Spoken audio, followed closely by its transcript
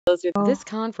This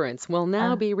conference will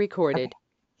now be recorded.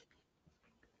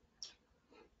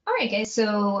 All right, guys.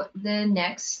 So the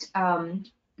next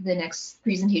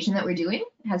presentation that we're doing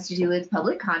has to do with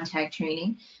public contact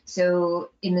training.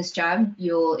 So in this job,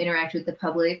 you'll interact with the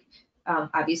public,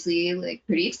 obviously, like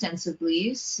pretty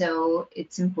extensively. So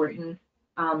it's important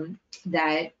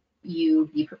that you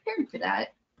be prepared for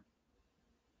that.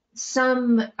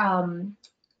 Some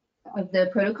of the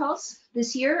protocols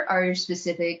this year are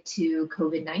specific to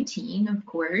COVID-19, of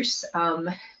course.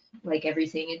 Like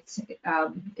everything,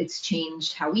 it's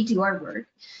changed how we do our work.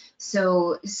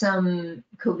 So some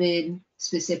COVID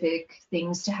specific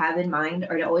things to have in mind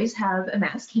are to always have a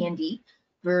mask handy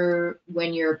for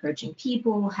when you're approaching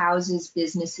people, houses,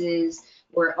 businesses,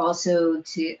 or also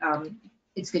to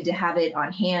it's good to have it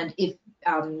on hand if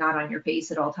not on your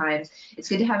face at all times. It's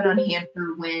good to have it on hand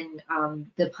for when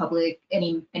the public,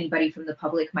 anybody from the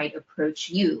public might approach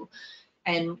you.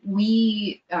 And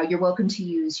you're welcome to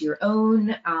use your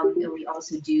own, and we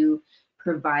also do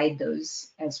provide those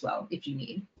as well if you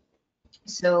need.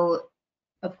 So,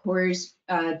 of course,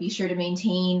 be sure to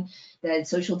maintain the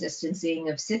social distancing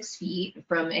of 6 feet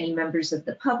from any members of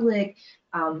the public.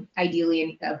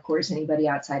 Ideally, of course, anybody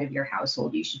outside of your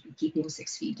household, you should be keeping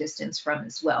 6 feet distance from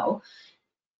as well.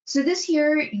 So this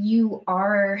year you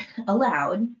are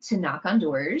allowed to knock on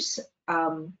doors.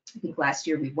 I think last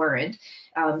year we weren't.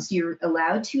 So you're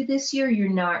allowed to this year, you're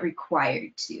not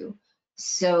required to.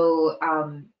 So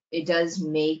it does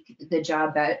make the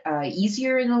job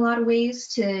easier in a lot of ways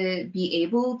to be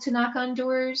able to knock on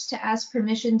doors, to ask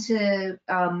permission to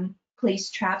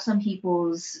place traps on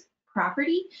people's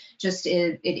property. Just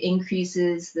it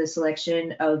increases the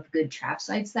selection of good trap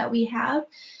sites that we have.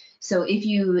 So if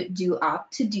you do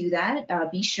opt to do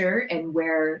that, be sure and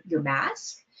wear your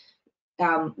mask.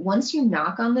 Once you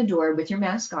knock on the door with your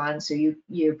mask on, so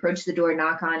you approach the door,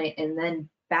 knock on it, and then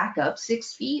back up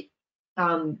 6 feet,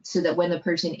 so that when the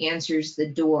person answers the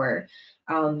door,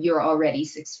 you're already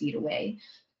 6 feet away.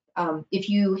 If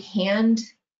you hand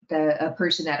a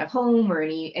person at a home or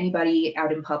anybody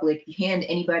out in public, if you hand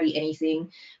anybody anything,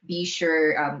 be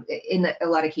sure, a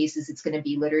lot of cases, it's going to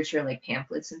be literature like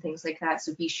pamphlets and things like that.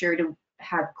 So be sure to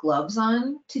have gloves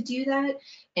on to do that.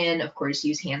 And of course,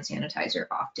 use hand sanitizer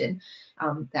often.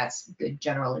 That's good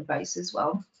general advice as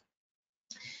well.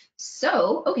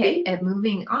 So, okay, and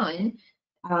moving on,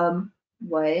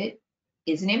 what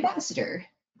is an ambassador?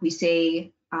 We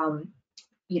say,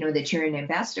 that you're an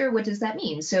ambassador. What does that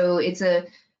mean? So it's a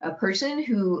person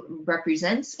who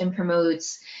represents and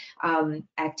promotes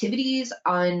activities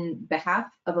on behalf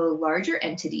of a larger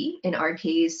entity. In our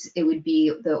case, it would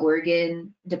be the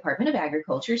Oregon Department of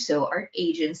Agriculture, so our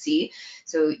agency.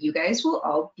 So you guys will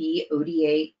all be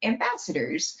ODA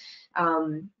ambassadors,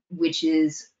 which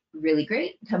is really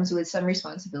great. Comes with some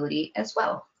responsibility as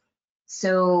well.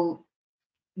 So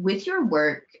with your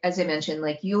work, as I mentioned,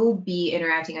 like you'll be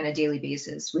interacting on a daily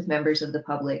basis with members of the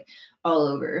public all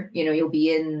over. You'll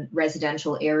be in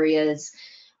residential areas,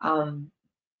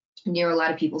 near a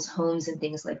lot of people's homes and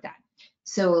things like that.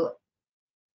 So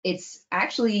it's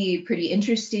actually pretty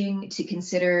interesting to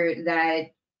consider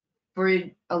that for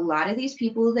a lot of these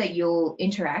people that you'll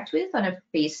interact with on a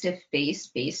face-to-face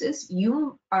basis,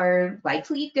 you are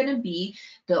likely going to be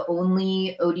the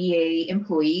only ODA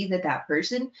employee that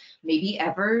person maybe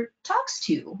ever talks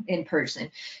to in person.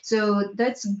 So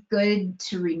that's good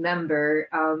to remember,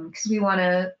 because we want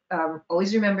to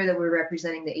always remember that we're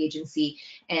representing the agency,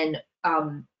 and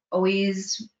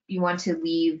always you want to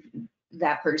leave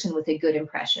that person with a good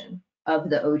impression of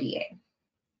the ODA.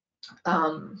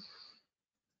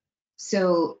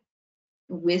 So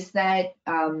with that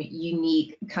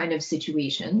unique kind of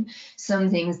situation, some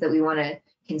things that we want to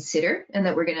consider and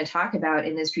that we're going to talk about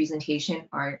in this presentation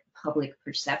are public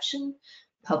perception,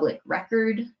 public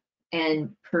record,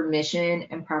 and permission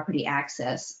and property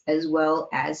access, as well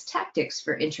as tactics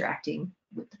for interacting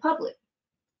with the public.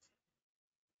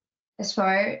 As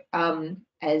far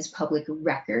as public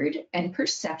record and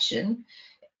perception,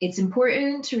 it's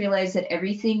important to realize that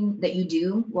everything that you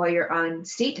do while you're on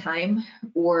state time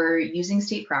or using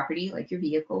state property, like your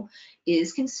vehicle,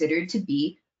 is considered to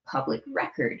be public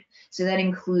record. So that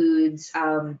includes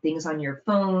things on your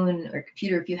phone or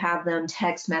computer if you have them,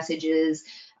 text messages,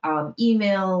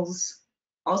 emails,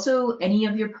 also any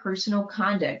of your personal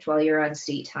conduct while you're on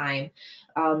state time,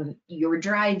 your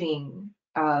driving,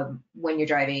 when you're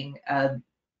driving a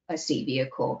state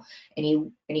vehicle,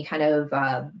 any kind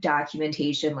of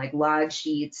documentation like log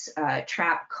sheets,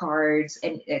 trap cards,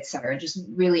 and etc. Just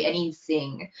really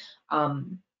anything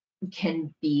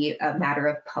can be a matter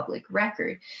of public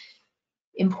record.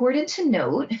 Important to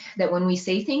note that when we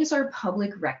say things are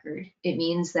public record, it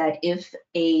means that if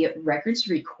a records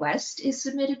request is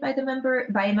submitted by a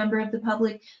member of the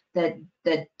public, that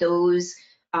those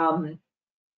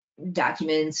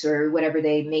documents or whatever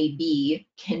they may be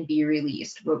can be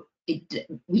released. But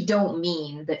we don't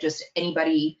mean that just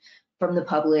anybody from the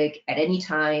public at any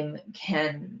time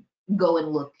can go and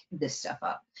look this stuff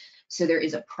up. So there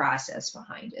is a process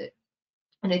behind it.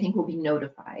 And I think we'll be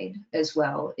notified as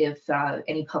well if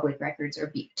any public records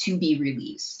are to be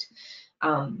released.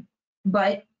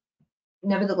 But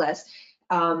nevertheless,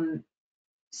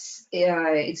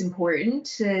 it's important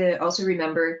to also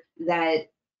remember that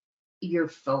your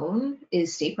phone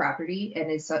is state property,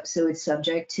 and so it's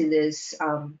subject to this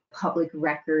public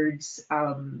records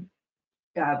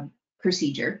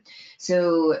procedure.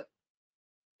 So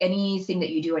anything that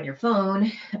you do on your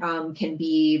phone can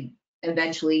be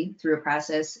eventually, through a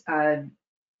process,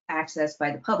 accessed by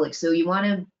the public. So you want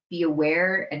to be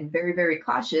aware and very, very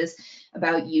cautious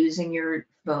about using your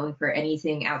phone for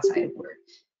anything outside of work.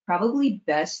 Probably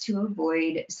best to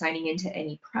avoid signing into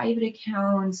any private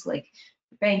accounts like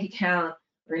bank account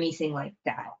or anything like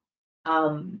that.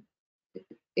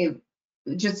 It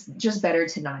just better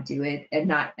to not do it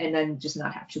and then just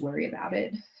not have to worry about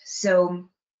it. So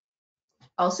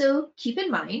also keep in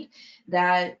mind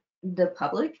that the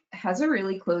public has a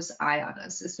really close eye on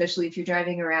us, especially if you're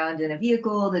driving around in a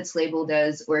vehicle that's labeled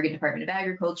as Oregon Department of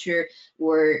Agriculture,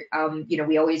 or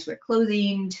we always wear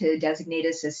clothing to designate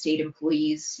us as state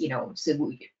employees,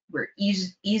 so we're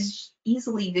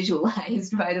easily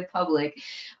visualized by the public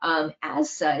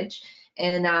as such.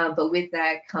 And but with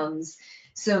that comes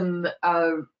some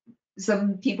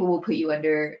people will put you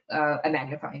under a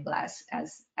magnifying glass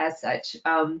as such,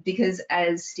 because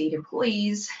as state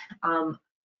employees,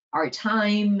 our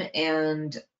time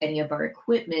and any of our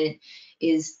equipment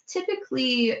is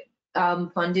typically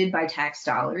funded by tax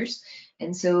dollars.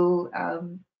 And so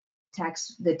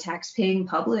the tax-paying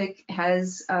public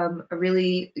has a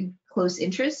really close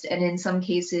interest, and in some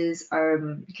cases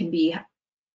can be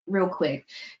real quick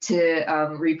to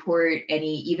report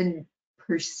any even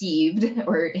perceived,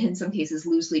 or in some cases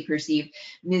loosely perceived,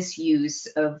 misuse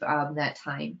of that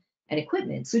time and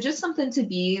equipment. So just something to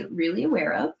be really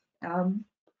aware of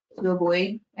to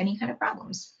avoid any kind of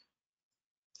problems.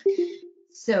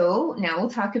 So now we'll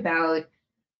talk about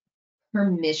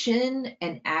permission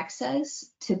and access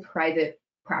to private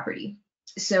property.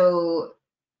 So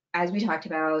as we talked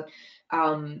about,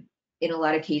 in a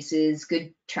lot of cases,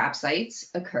 good trap sites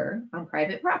occur on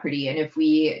private property. And if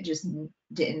we just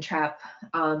didn't trap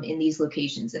in these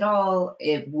locations at all,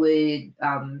 it would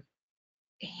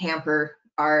hamper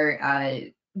our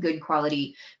good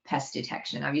quality pest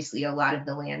detection. Obviously, a lot of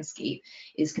the landscape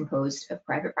is composed of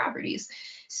private properties.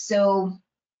 So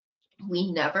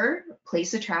we never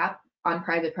place a trap on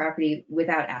private property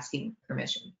without asking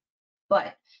permission.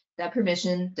 But that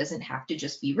permission doesn't have to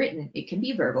just be written. It can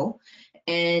be verbal,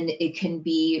 and it can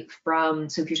be from,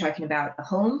 so if you're talking about a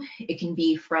home, it can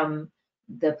be from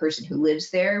the person who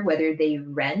lives there, whether they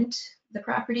rent the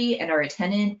property and are a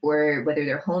tenant, or whether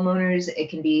they're homeowners. It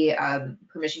can be,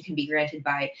 permission can be granted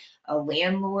by a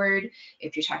landlord.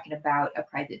 If you're talking about a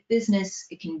private business,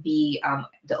 it can be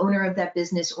the owner of that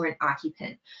business or an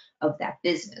occupant of that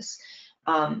business.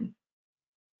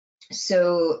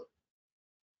 So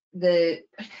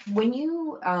when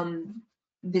you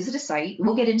visit a site,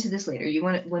 we'll get into this later.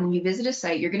 When you visit a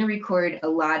site, you're going to record a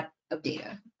lot of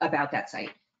data about that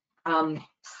site.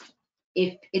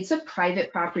 If it's a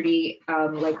private property,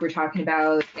 like we're talking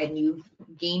about, and you've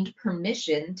gained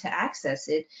permission to access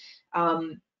it,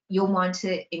 you'll want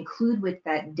to include with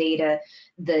that data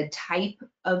the type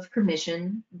of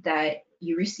permission that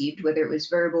you received, whether it was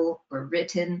verbal or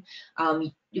written.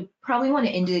 You probably want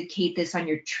to indicate this on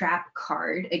your trap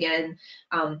card. Again,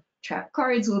 trap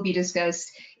cards will be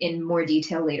discussed in more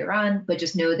detail later on, but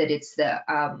just know that it's the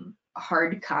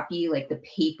hard copy, like the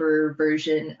paper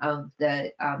version of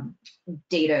the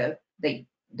data that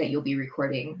you'll be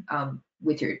recording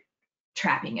with your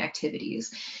trapping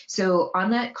activities. So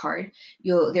on that card,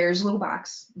 there's a little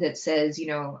box that says,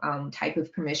 type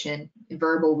of permission,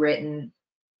 verbal, written,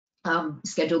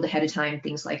 scheduled ahead of time,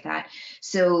 things like that.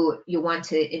 So you'll want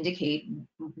to indicate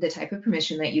the type of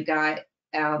permission that you got.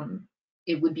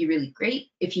 It would be really great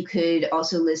if you could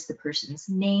also list the person's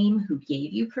name who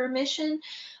gave you permission.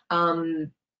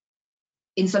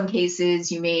 In some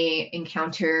cases, you may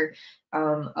encounter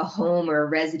a home or a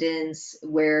residence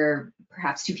where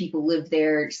perhaps two people live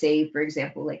there, say, for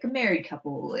example, like a married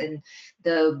couple, and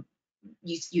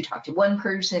you talk to one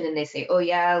person and they say, oh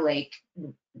yeah, like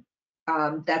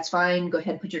that's fine. Go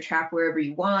ahead and put your trap wherever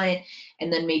you want,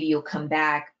 and then maybe you'll come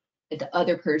back. The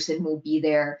other person will be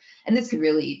there, and this could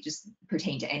really just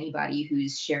pertain to anybody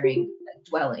who's sharing a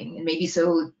dwelling. And maybe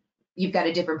so you've got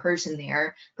a different person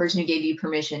there. Person who gave you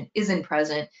permission isn't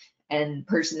present, and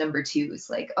person number two is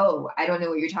like, oh, I don't know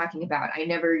what you're talking about. I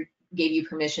never gave you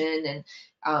permission,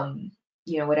 and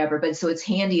whatever. But so it's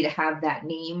handy to have that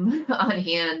name on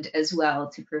hand as well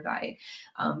to provide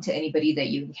to anybody that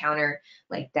you encounter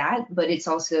like that. But it's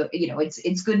also,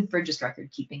 it's good for just record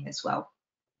keeping as well,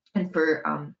 and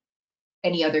for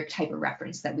any other type of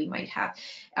reference that we might have.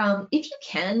 If you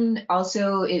can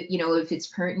also, if it's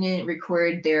pertinent,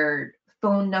 record their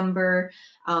phone number,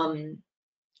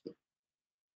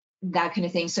 that kind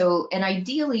of thing. So, and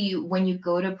ideally, when you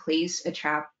go to place a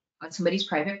trap on somebody's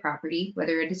private property,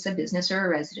 whether it's a business or a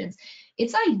residence,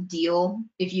 it's ideal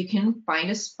if you can find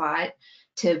a spot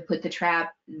to put the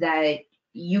trap that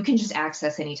you can just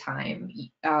access anytime.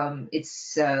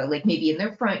 It's like maybe in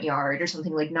their front yard or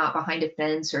something, like not behind a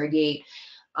fence or a gate.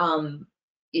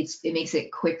 It makes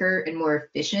it quicker and more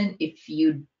efficient if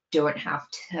you don't have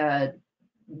to,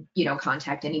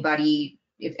 contact anybody.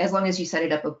 As long as you set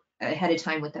it up ahead of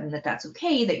time with them, that's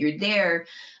okay, that you're there,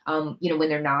 when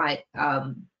they're not,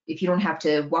 if you don't have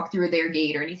to walk through their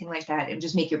gate or anything like that, and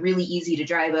just make it really easy to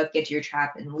drive up, get to your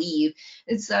trap and leave.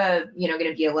 It's, going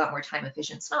to be a lot more time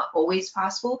efficient. It's not always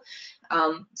possible.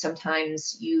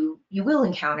 Sometimes you will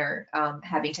encounter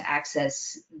having to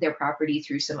access their property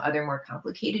through some other more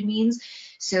complicated means.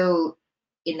 So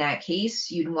in that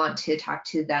case, you'd want to talk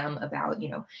to them about,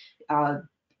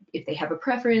 if they have a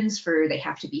preference for they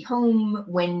have to be home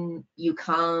when you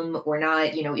come or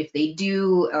not, if they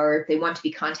do, or if they want to be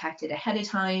contacted ahead of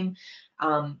time.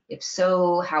 If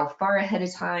so, how far ahead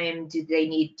of time do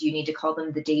you need to call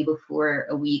them the day before,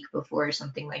 a week before, or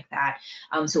something like that?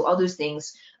 So all those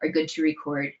things are good to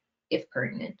record if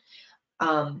pertinent.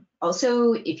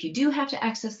 Also, if you do have to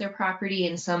access their property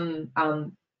in some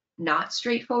not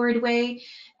straightforward way,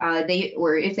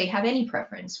 or if they have any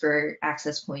preference for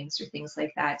access points or things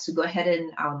like that. So go ahead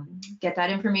and get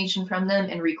that information from them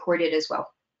and record it as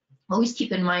well. Always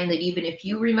keep in mind that even if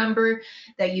you remember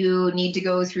that you need to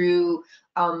go through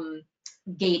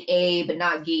gate A but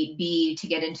not gate B to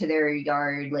get into their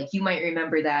yard, like you might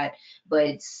remember that, but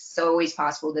it's always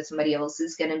possible that somebody else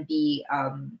is going to be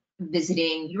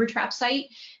visiting your trap site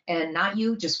and not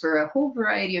you, just for a whole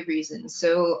variety of reasons.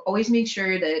 So always make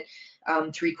sure that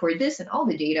to record this and all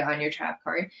the data on your trap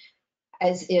card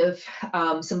as if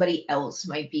somebody else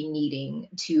might be needing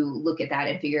to look at that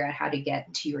and figure out how to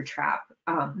get to your trap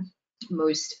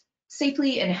most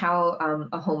safely, and how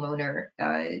a homeowner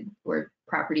or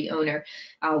property owner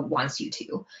wants you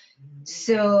to.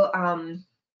 So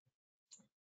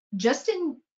just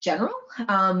in general,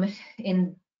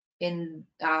 in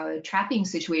trapping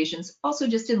situations, also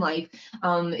just in life,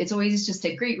 it's always just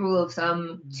a great rule of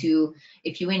thumb to,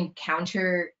 if you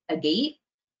encounter a gate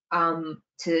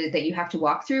that you have to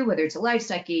walk through, whether it's a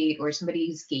livestock gate or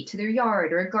somebody's gate to their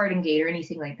yard or a garden gate or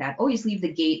anything like that, always leave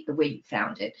the gate the way you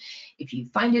found it. If you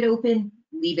find it open,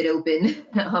 leave it open.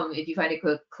 If you find it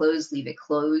closed, leave it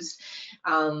closed.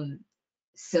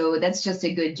 So that's just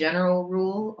a good general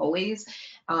rule always.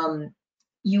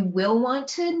 You will want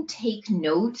to take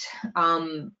note,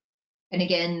 and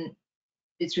again,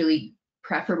 it's really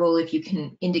preferable if you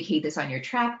can indicate this on your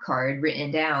trap card written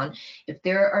down, if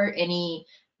there are any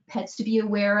pets to be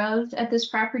aware of at this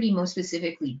property, most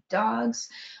specifically dogs.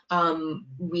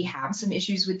 We have some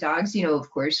issues with dogs, of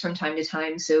course, from time to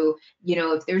time. So,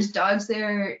 if there's dogs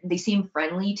there, they seem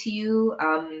friendly to you,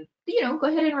 go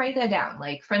ahead and write that down,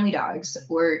 like friendly dogs.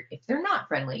 Or if they're not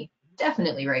friendly,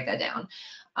 definitely write that down.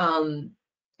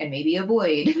 And maybe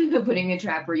avoid putting a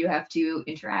trap where you have to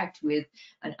interact with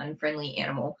an unfriendly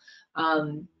animal.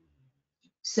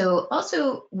 So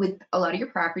also with a lot of your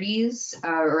properties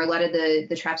or a lot of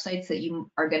the trap sites that you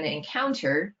are going to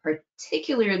encounter,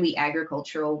 particularly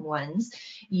agricultural ones,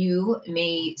 you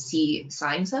may see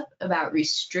signs up about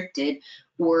restricted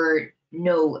or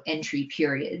no entry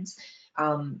periods,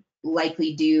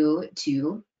 likely due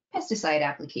to pesticide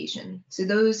application. So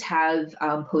those have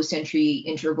post-entry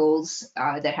intervals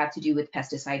that have to do with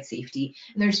pesticide safety,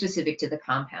 and they're specific to the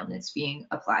compound that's being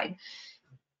applied.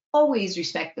 Always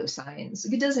respect those signs.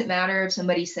 It doesn't matter if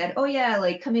somebody said, oh yeah,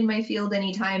 like come in my field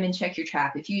anytime and check your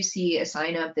trap. If you see a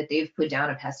sign up that they've put down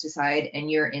a pesticide and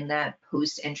you're in that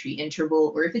post-entry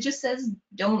interval, or if it just says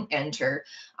don't enter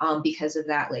because of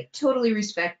that, like totally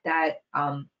respect that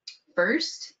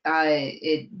first.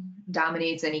 It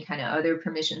dominates any kind of other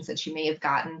permissions that you may have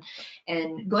gotten.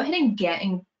 And go ahead and get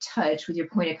in touch with your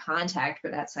point of contact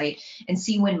for that site and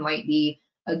see when might be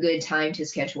a good time to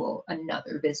schedule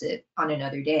another visit on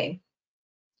another day.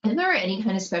 If there are any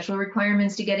kind of special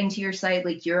requirements to getting to your site,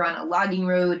 like you're on a logging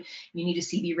road, you need a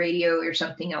CB radio or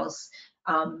something else,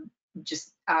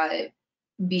 just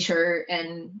be sure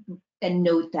and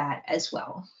note that as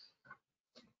well.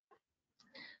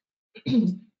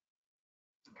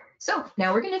 So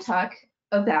now we're going to talk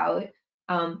about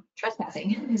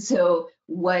trespassing. So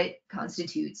what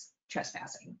constitutes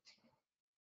trespassing?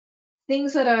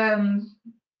 Things that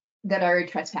are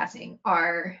trespassing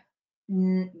are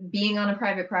being on a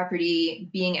private property,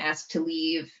 being asked to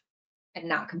leave, and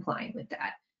not complying with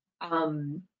that.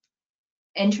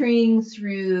 Entering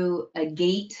through a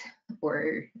gate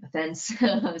or a fence,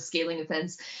 scaling a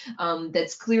fence,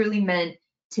 that's clearly meant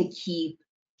to keep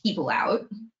people out,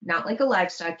 not like a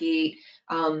livestock gate,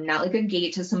 not like a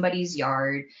gate to somebody's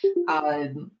yard,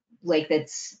 like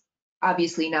that's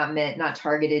obviously not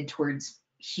targeted towards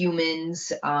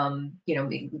humans. You know,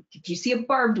 if you see a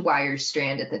barbed wire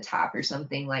strand at the top or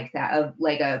something like that,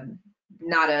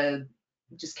 not a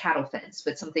just cattle fence,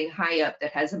 but something high up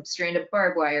that has a strand of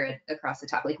barbed wire across the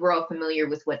top. Like we're all familiar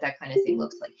with what that kind of thing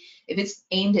looks like. If it's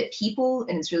aimed at people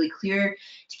and it's really clear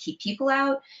to keep people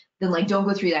out, then like don't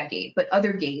go through that gate. But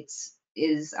other gates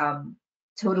is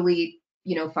totally,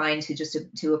 you know, fine to just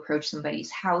to approach somebody's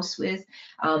house with.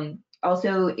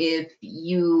 Also, if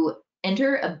you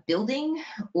enter a building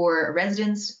or a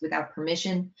residence without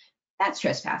permission, that's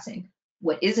trespassing.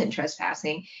 What isn't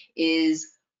trespassing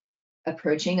is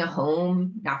approaching a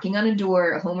home, knocking on a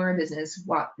door, a home or a business,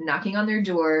 knocking on their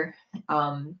door,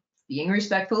 being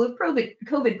respectful of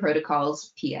COVID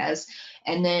protocols, PS,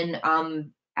 and then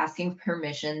asking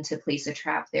permission to place a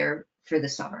trap there for the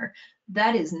summer.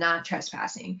 That is not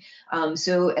trespassing.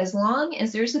 So as long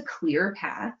as there's a clear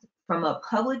path from a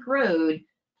public road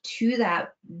to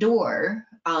that door,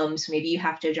 so maybe you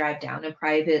have to drive down a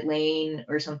private lane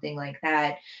or something like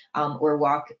that, or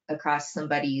walk across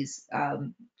somebody's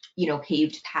you know,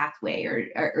 paved pathway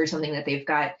or something that they've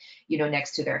got, you know,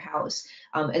 next to their house.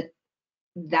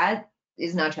 That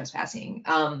is not trespassing.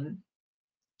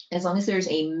 As long as there's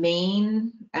a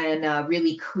main and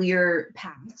really clear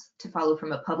path to follow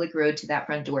from a public road to that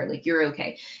front door, like you're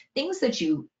okay. Things that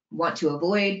you want to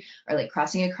avoid are like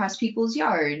crossing across people's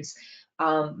yards,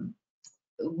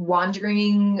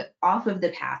 wandering off of the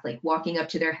path, like walking up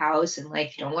to their house and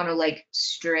like you don't want to like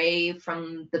stray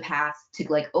from the path to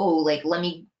like, oh, like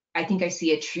I think I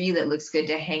see a tree that looks good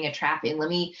to hang a trap in. Let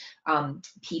me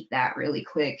peep that really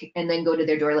quick and then go to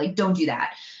their door. Like, don't do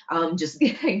that. Just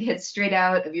get straight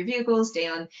out of your vehicle, stay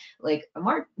on like a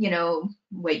marked, you know,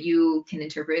 what you can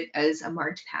interpret as a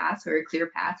marked path or a clear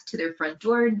path to their front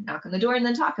door, knock on the door and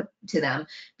then talk to them.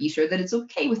 Be sure that it's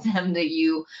okay with them that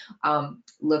you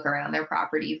look around their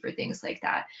property for things like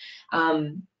that.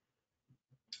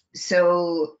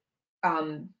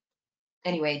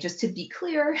 Anyway, just to be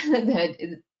clear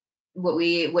that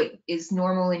what is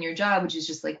normal in your job, which is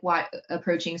just like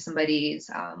approaching somebody's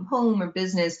home or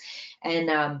business and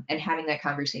having that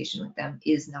conversation with them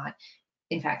is not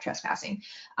in fact trespassing.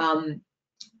 At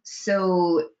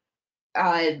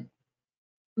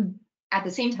the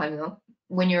same time though,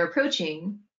 when you're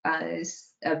approaching a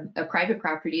private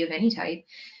property of any type,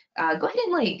 go ahead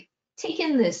and like take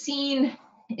in the scene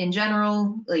in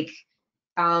general, like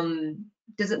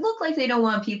does it look like they don't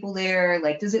want people there?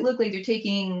 Like, does it look like they're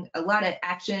taking a lot of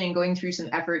action and going through some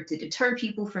effort to deter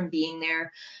people from being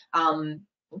there? Kind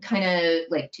of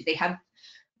like, do they have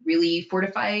really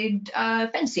fortified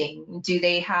fencing? Do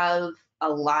they have a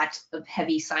lot of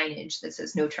heavy signage that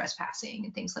says no trespassing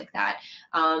and things like that?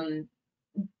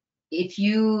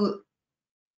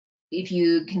 If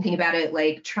you can think about it,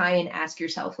 like try and ask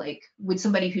yourself, like, would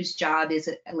somebody whose job is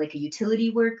like a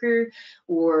utility worker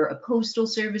or a postal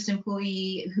service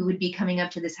employee who would be coming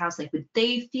up to this house, like, would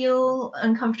they feel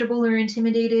uncomfortable or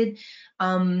intimidated,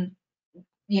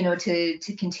 you know, to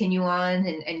continue on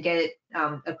and get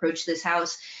approach this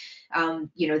house?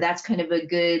 You know, that's kind of a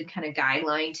good kind of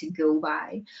guideline to go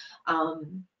by.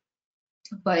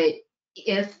 But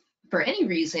if for any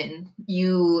reason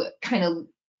you kind of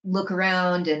look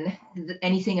around and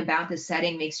anything about the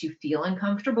setting makes you feel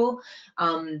uncomfortable,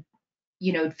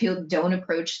 you know, don't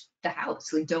approach the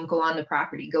house, like don't go on the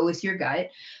property, go with your gut.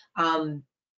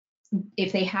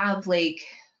 If they have like,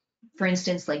 for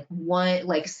instance, like one,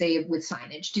 like say with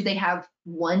signage, do they have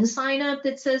one sign up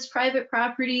that says private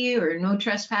property or no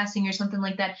trespassing or something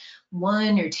like that?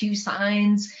 One or two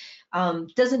signs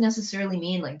doesn't necessarily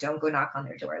mean like don't go knock on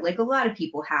their door. Like a lot of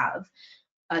people have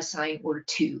a sign or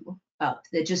two up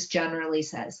that just generally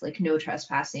says like no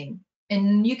trespassing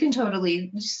And you can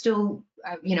totally still,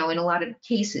 in a lot of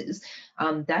cases,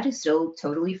 that is still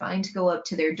totally fine to go up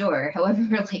to their door. However,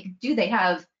 like, do they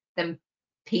have them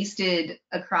pasted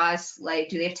across, like,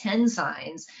 do they have 10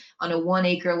 signs on a 1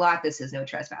 acre lot that says no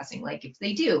trespassing? Like, if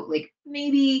they do, like,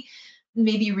 maybe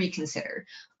reconsider.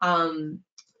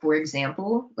 For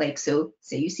example, like, so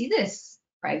say you see this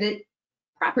private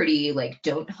property, like,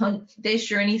 don't hunt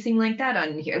fish or anything like that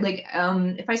on here. Like,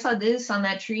 if I saw this on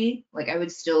that tree, like, I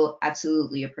would still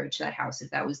absolutely approach that house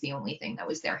if that was the only thing that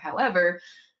was there. However,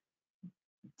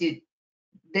 did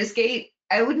this gate,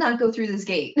 I would not go through this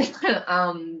gate.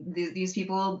 These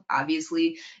people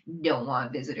obviously don't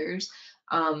want visitors.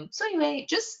 So anyway,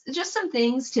 just some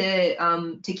things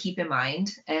to keep in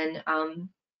mind, and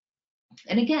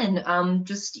again,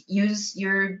 just use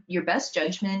your best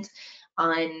judgment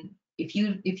on, if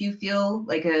you feel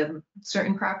like a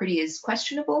certain property is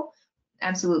questionable,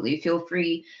 absolutely feel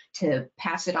free to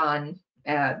pass it on.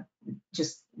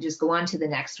 Just go on to the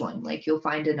next one. Like, you'll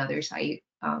find another site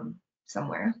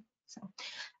somewhere. So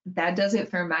that does it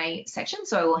for my section.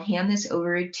 So I will hand this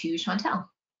over to Chantel.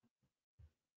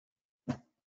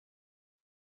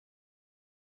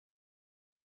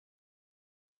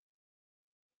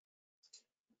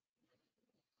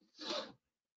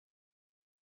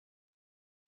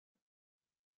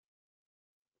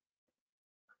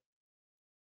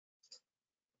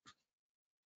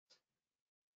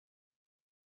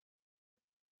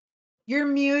 You're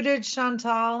muted,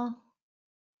 Chantal.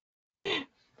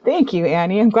 Thank you,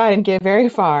 Annie. I'm glad I didn't get very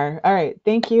far. All right.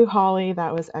 Thank you, Holly.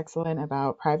 That was excellent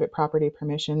about private property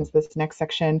permissions. This next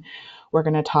section, we're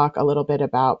going to talk a little bit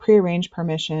about prearranged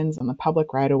permissions on the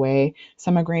public right-of-way,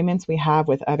 some agreements we have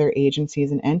with other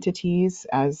agencies and entities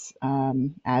as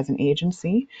an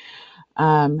agency.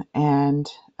 Yeah,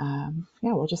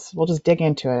 we'll just dig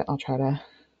into it. I'll try to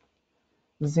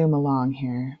zoom along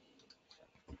here.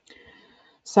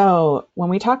 So when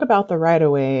we talk about the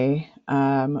right-of-way,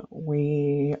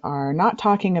 we are not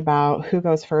talking about who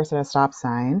goes first at a stop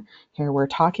sign. Here we're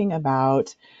talking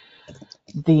about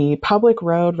the public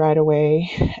road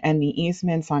right-of-way and the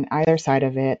easements on either side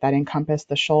of it that encompass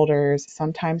the shoulders,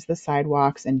 sometimes the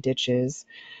sidewalks and ditches.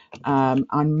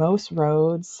 On most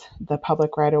roads, the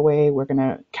public right-of-way, we're going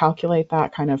to calculate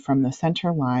that kind of from the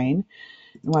center line.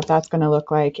 And what that's going to look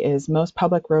like is most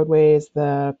public roadways,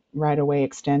 the right-of-way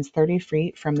extends 30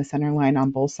 feet from the center line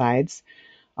on both sides.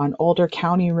 On older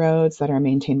county roads that are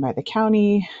maintained by the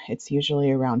county, it's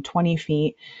usually around 20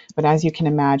 feet. But as you can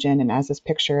imagine, and as this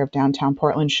picture of downtown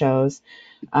Portland shows,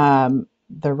 the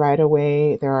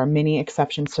right-of-way, there are many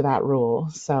exceptions to that rule.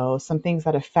 So some things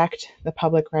that affect the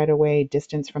public right-of-way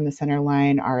distance from the center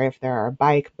line are if there are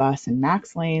bike, bus, and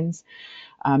max lanes,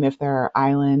 if there are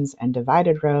islands and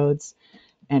divided roads.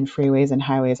 And freeways and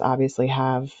highways obviously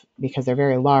have, because they're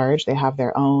very large, they have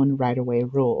their own right-of-way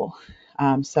rule.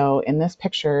 So in this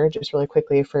picture, just really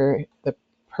quickly for the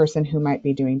person who might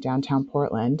be doing downtown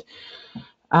Portland,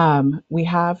 we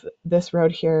have this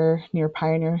road here near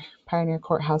Pioneer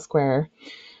Courthouse Square.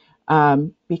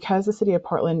 Because the city of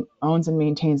Portland owns and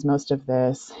maintains most of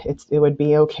this, it would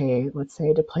be okay, let's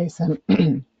say, to place an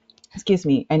an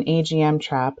AGM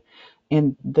trap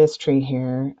in this tree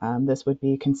here. This would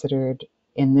be considered,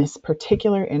 in this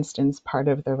particular instance, part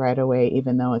of the right-of-way,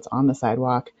 even though it's on the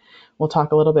sidewalk. We'll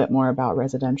talk a little bit more about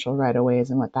residential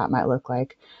right-of-ways and what that might look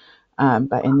like.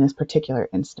 But in this particular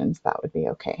instance, that would be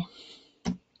okay.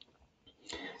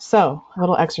 So, a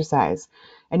little exercise.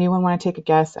 Anyone want to take a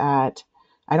guess at,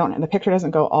 the picture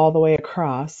doesn't go all the way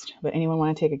across, but anyone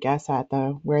want to take a guess at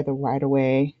where the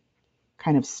right-of-way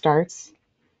kind of starts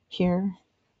here?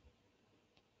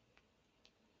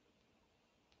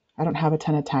 I don't have a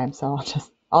ton of time, so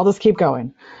I'll just keep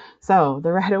going. So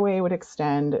the right-of-way would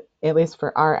extend, at least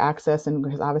for our access, and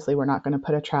because obviously we're not going to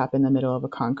put a trap in the middle of a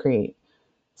concrete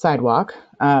sidewalk.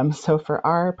 So for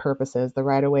our purposes, the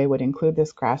right-of-way would include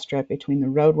this grass strip between the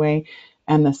roadway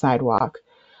and the sidewalk.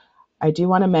 I do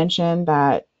want to mention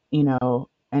that,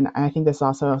 and I think this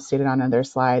also stated on another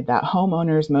slide, that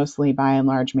homeowners mostly, by and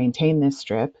large, maintain this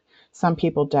strip. Some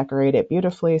people decorate it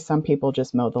beautifully. Some people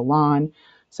just mow the lawn.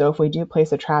 So if we do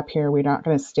place a trap here, we're not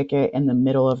going to stick it in the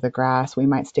middle of the grass. We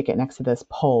might stick it next to this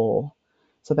pole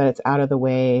so that it's out of the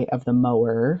way of the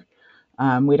mower.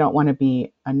 We don't want to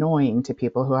be annoying to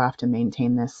people who have to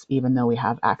maintain this, even though we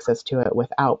have access to it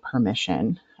without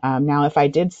permission. Now, if I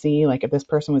did see, like if this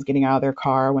person was getting out of their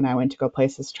car when I went to go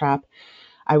place this trap,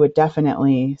 I would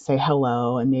definitely say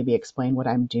hello and maybe explain what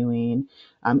I'm doing,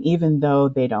 even though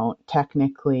they don't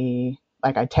technically,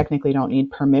 I technically don't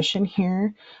need permission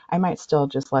here. I might still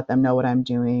just let them know what I'm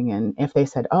doing. And if they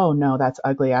said, oh, no, that's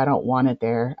ugly, I don't want it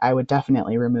there, I would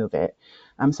definitely remove it.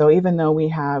 So even though we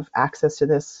have access to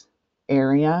this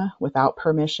area without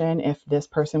permission, if this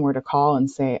person were to call and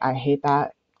say, I hate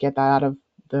that, get that out of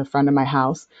the front of my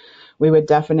house, we would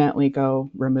definitely go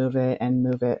remove it and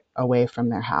move it away from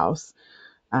their house.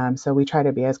 So we try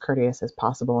to be as courteous as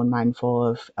possible and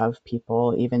mindful of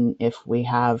people, even if we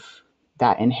have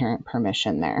that inherent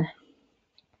permission there.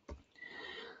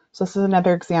 So this is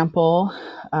another example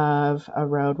of a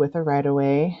road with a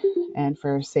right-of-way, and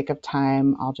for sake of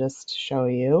time, I'll just show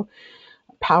you.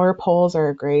 Power poles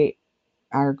are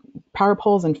power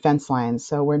poles and fence lines.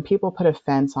 So when people put a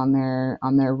fence on their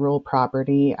rural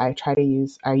property, I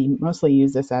mostly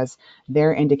use this as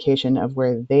their indication of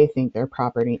where they think their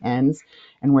property ends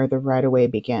and where the right-of-way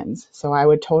begins. So I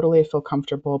would totally feel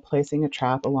comfortable placing a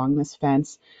trap along this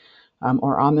fence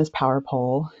or on this power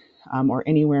pole or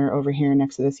anywhere over here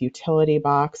next to this utility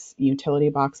box. Utility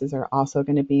boxes are also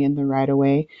going to be in the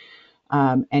right-of-way,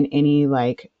 and any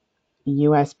like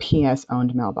USPS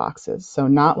owned mailboxes. So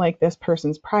not like this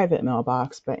person's private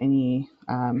mailbox, but a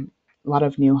lot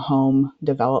of new home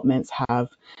developments have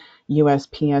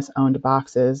USPS owned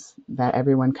boxes that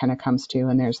everyone kind of comes to,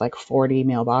 and there's like 40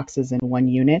 mailboxes in one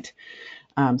unit.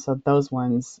 So those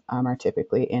ones are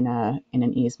typically in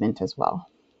an easement as well.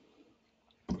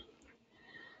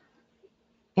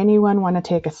 Anyone want to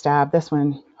take a stab, this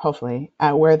one hopefully,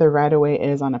 at where the right-of-way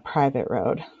is on a private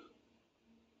road?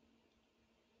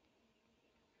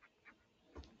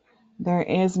 There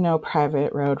is no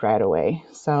private road right-of-way.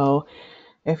 So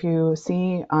if you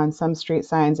see on some street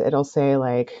signs, it'll say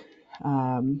like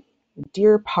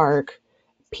Deer Park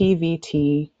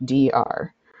PVTDR,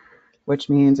 which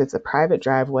means it's a private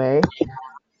driveway.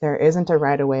 There isn't a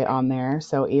right-of-way on there.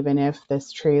 So even if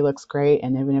this tree looks great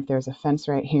and even if there's a fence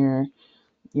right here,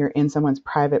 you're in someone's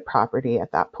private property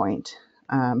at that point.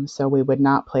 So we would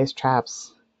not place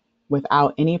traps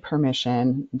without any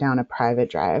permission down a private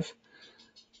drive.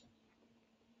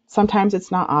 Sometimes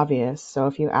it's not obvious. So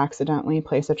if you accidentally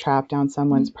place a trap down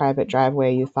someone's private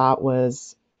driveway you thought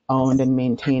was owned and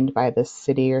maintained by the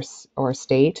city or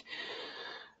state,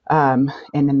 and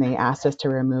then they asked us to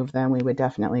remove them, we would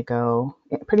definitely go,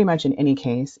 pretty much in any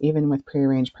case, even with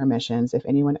prearranged permissions, if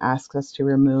anyone asks us to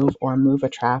remove or move a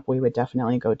trap, we would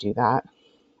definitely go do that.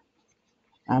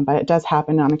 But it does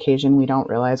happen on occasion. We don't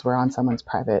realize we're on someone's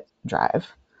private drive.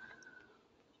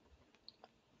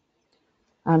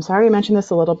 So I already mentioned this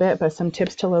a little bit, but some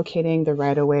tips to locating the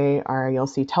right-of-way are you'll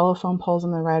see telephone poles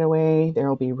in the right-of-way, there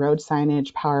will be road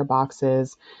signage, power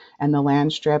boxes, and the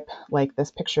land strip like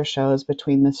this picture shows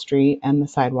between the street and the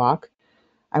sidewalk.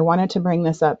 I wanted to bring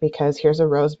this up because here's a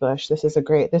rose bush. This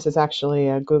is actually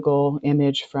a Google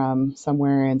image from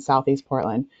somewhere in Southeast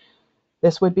Portland.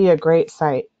 This would be a great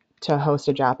site to host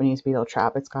a Japanese beetle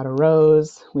trap. It's got a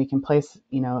rose. We can place,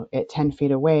 it 10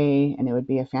 feet away, and it would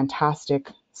be a fantastic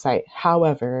site.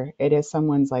 However, it is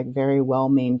someone's like very well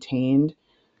maintained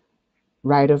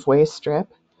right-of-way strip.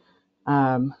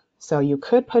 So you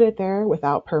could put it there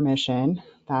without permission.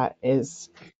 That is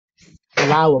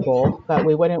allowable, but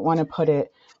we wouldn't want to put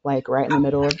it like right in the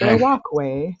middle of their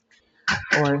walkway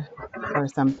or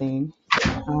something.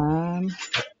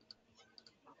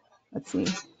 Let's see.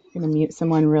 I'm going to mute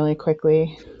someone really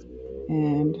quickly.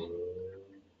 And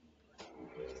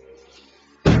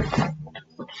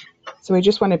so we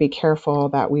just want to be careful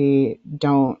that we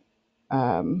don't,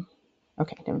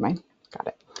 okay, never mind. Got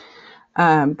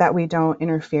it. That we don't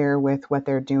interfere with what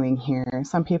they're doing here.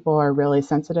 Some people are really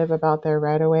sensitive about their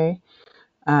right-of-way.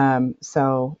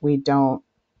 So we don't,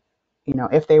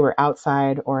 if they were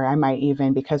outside, or I might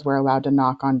even, because we're allowed to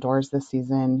knock on doors this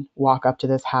season, walk up to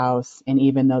this house, and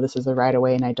even though this is a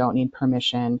right-of-way and I don't need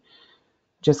permission,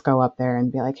 just go up there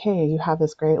and be like, hey, you have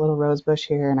this great little rose bush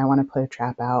here and I want to put a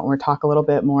trap out. And we'll talk a little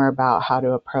bit more about how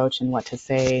to approach and what to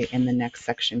say in the next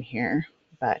section here.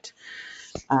 But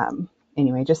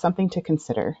anyway, just something to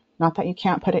consider. Not that you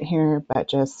can't put it here, but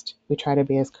just we try to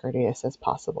be as courteous as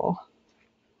possible.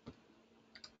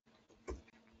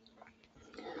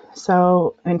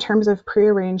 So in terms of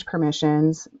prearranged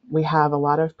permissions, we have a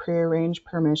lot of prearranged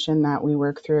permission that we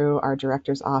work through our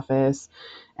director's office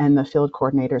and the field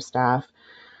coordinator staff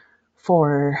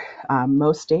for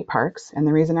most state parks. And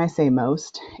the reason I say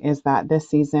most is that this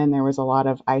season there was a lot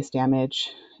of ice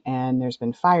damage and there's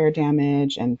been fire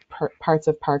damage and parts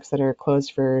of parks that are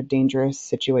closed for dangerous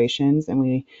situations, and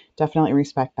we definitely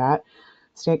respect that.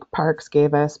 State parks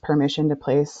gave us permission to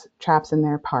place traps in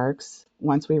their parks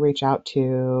once we reach out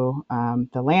to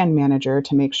the land manager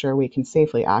to make sure we can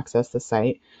safely access the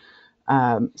site.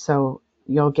 So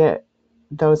you'll get,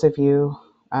 those of you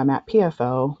at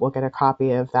PFO will get a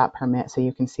copy of that permit so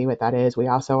you can see what that is. We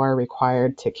also are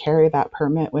required to carry that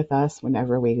permit with us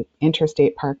whenever we enter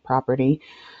state park property.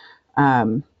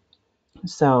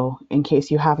 So in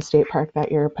case you have a state park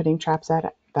that you're putting traps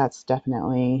at, that's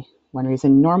definitely one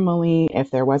reason. Normally,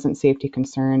 if there wasn't safety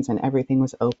concerns and everything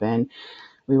was open,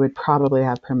 we would probably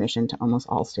have permission to almost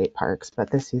all state parks, but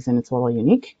this season it's a little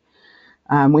unique.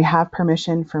 We have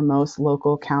permission for most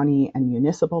local, county, and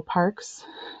municipal parks.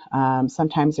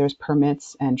 Sometimes there's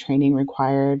permits and training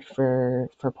required for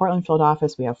Portland Field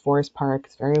Office. We have Forest Park,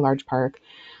 it's a very large park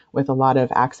with a lot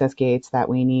of access gates that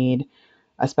we need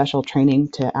a special training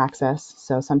to access.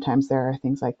 So sometimes there are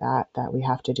things like that that we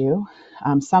have to do.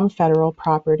 Some federal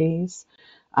properties,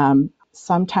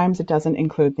 sometimes it doesn't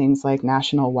include things like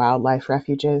national wildlife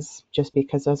refuges, just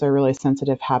because those are really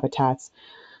sensitive habitats.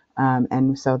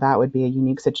 And so that would be a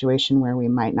unique situation where we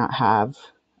might not have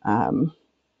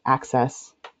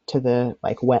access to the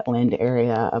wetland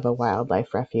area of a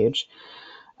wildlife refuge.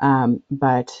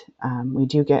 But we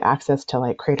do get access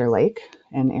to Crater Lake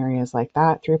and areas like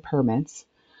that through permits.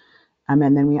 And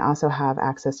then we also have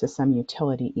access to some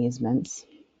utility easements.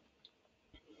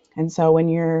 And so when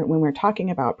we're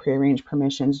talking about prearranged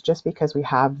permissions, just because we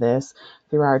have this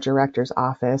through our director's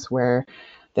office where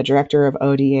the director of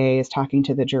ODA is talking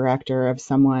to the director of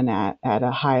someone at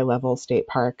a high level state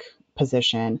park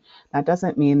position, that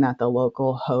doesn't mean that the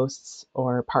local hosts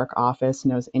or park office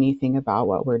knows anything about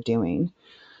what we're doing.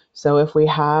 So if we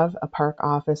have a park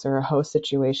office or a host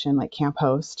situation like Camp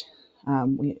Host,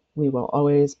 we will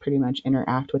always pretty much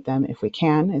interact with them if we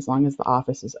can, as long as the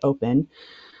office is open.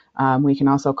 We can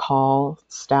also call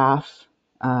staff.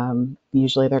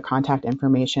 Usually their contact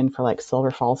information for Silver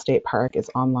Falls State Park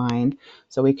is online,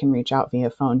 so we can reach out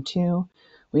via phone too.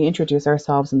 We introduce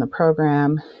ourselves in the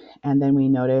program, and then we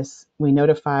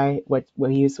notify what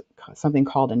we use something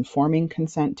called informing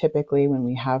consent typically when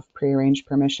we have prearranged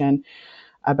permission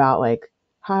about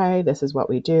hi, this is what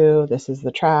we do, this is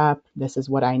the trap, this is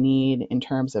what I need in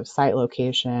terms of site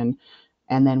location,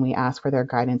 and then we ask for their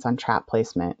guidance on trap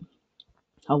placement.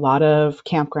 A lot of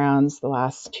campgrounds the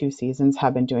last 2 seasons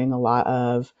have been doing a lot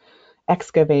of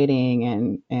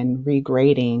excavating and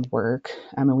regrading work.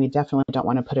 I mean, we definitely don't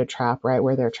want to put a trap right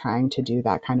where they're trying to do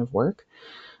that kind of work.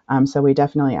 So we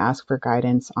definitely ask for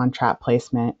guidance on trap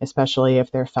placement, especially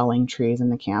if they're felling trees in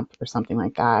the camp or something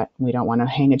like that. We don't want to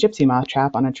hang a gypsy moth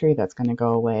trap on a tree that's going to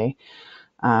go away.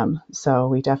 So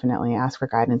we definitely ask for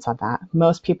guidance on that.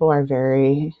 Most people are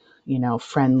very,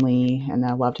 friendly, and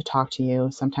they'll love to talk to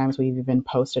you. Sometimes we've even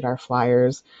posted our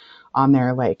flyers on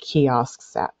their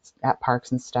kiosks at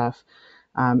parks and stuff.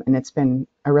 And it's been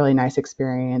a really nice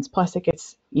experience. Plus it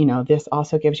gets, this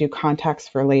also gives you contacts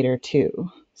for later too.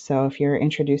 So if you're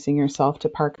introducing yourself to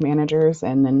park managers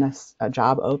and then a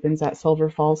job opens at Silver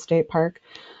Falls State Park,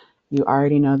 you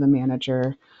already know the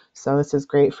manager. So this is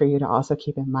great for you to also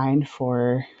keep in mind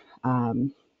for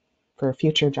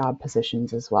future job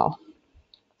positions as well.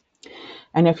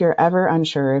 And if you're ever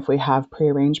unsure if we have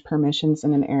prearranged permissions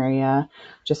in an area,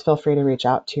 just feel free to reach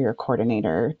out to your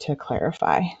coordinator to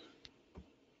clarify.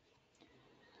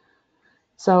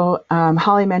 So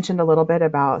Holly mentioned a little bit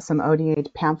about some ODA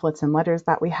pamphlets and letters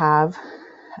that we have,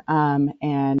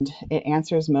 and it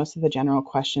answers most of the general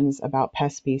questions about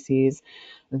pest species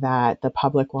that the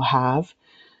public will have.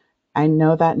 I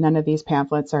know that none of these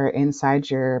pamphlets are inside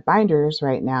your binders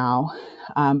right now,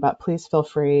 but please feel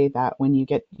free that when you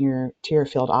get to your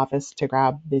field office to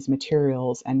grab these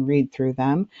materials and read through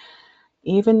them.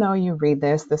 Even though you read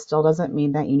this still doesn't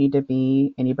mean that you need to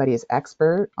be anybody's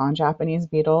expert on Japanese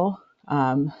beetle.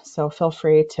 So feel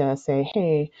free to say,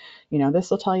 hey,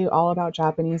 this will tell you all about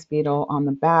Japanese beetle. On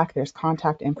the back, there's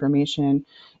contact information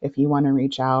if you want to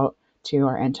reach out to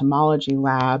our entomology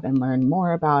lab and learn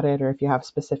more about it, or if you have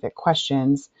specific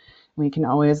questions. We can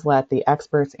always let the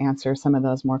experts answer some of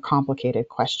those more complicated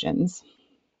questions.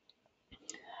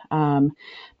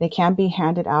 They can be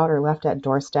handed out or left at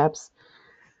doorsteps.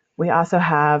 We also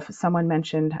have, someone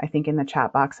mentioned, I think in the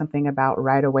chat box, something about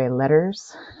right-of-way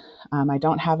letters. I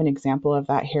don't have an example of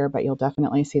that here, but you'll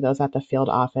definitely see those at the field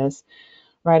office.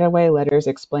 Right-of-way letters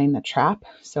explain the trap.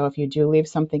 So if you do leave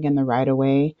something in the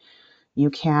right-of-way, you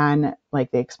can,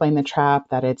 they explain the trap,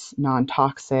 that it's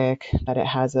non-toxic, that it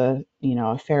has a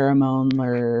pheromone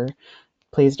lure.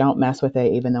 Please don't mess with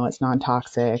it, even though it's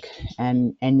non-toxic.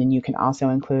 And then you can also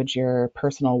include your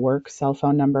personal work cell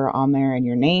phone number on there and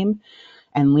your name,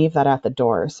 and leave that at the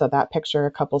door. So that picture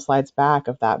a couple slides back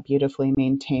of that beautifully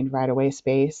maintained right-of-way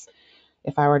space,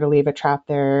 if I were to leave a trap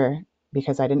there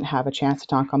because I didn't have a chance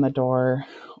to knock on the door,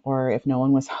 or if no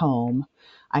one was home,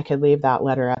 I could leave that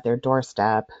letter at their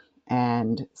doorstep,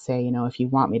 and say, if you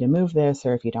want me to move this,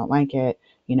 or if you don't like it,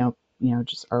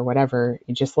 just, or whatever,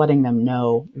 just letting them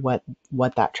know what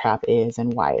that trap is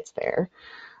and why it's there.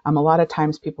 A lot of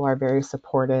times people are very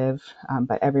supportive,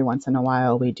 but every once in a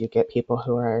while we do get people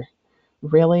who are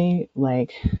really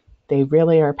they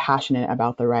really are passionate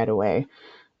about the right of way,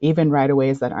 even right of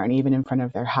ways that aren't even in front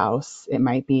of their house. It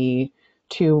might be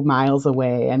 2 miles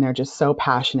away, and they're just so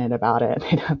passionate about it.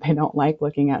 They don't like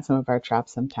looking at some of our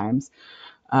traps sometimes.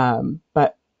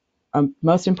 But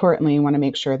most importantly, you want to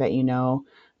make sure that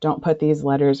don't put these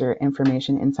letters or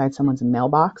information inside someone's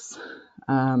mailbox.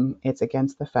 It's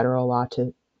against the federal law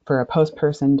for a post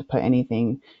person to put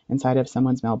anything inside of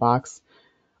someone's mailbox,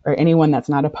 or anyone that's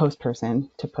not a post person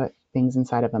to put things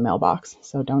inside of a mailbox.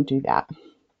 So don't do that.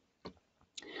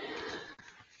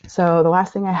 So the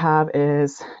last thing I have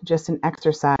is just an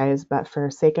exercise, but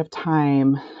for sake of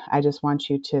time, I just want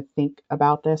you to think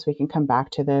about this. We can come back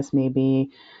to this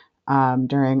maybe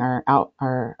during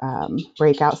our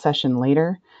breakout session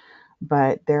later,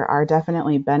 but there are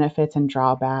definitely benefits and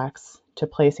drawbacks to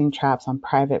placing traps on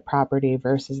private property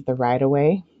versus the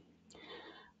right-of-way.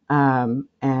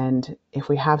 And if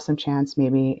we have some chance,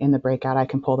 maybe in the breakout, I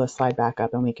can pull this slide back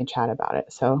up and we can chat about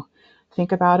it. So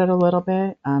think about it a little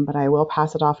bit, but I will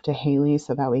pass it off to Haley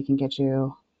so that we can get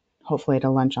you hopefully to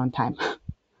lunch on time.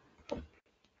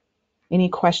 Any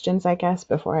questions, I guess,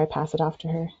 before I pass it off to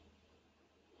her?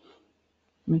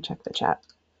 Let me check the chat.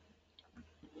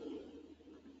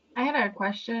 I had a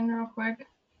question real quick.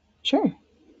 Sure.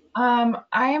 I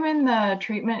am in the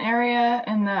treatment area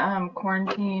in the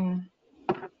quarantine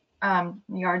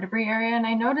yard debris area, and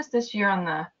I noticed this year on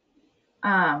the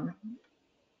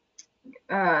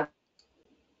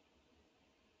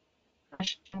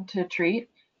to treat,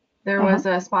 there was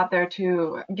a spot there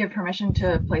to give permission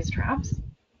to place traps.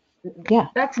 Yeah.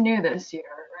 That's new this year,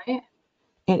 right?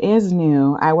 It is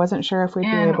new. I wasn't sure if we'd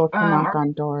be able to knock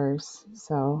on doors.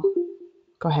 So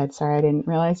go ahead. Sorry, I didn't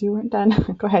realize you weren't done.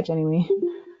 Go ahead, Jenny Lee.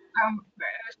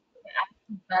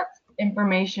 That's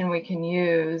information we can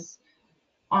use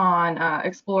on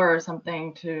Explorer or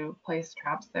something to place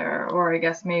traps there, or I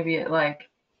guess maybe it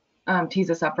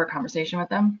tees us up for a conversation with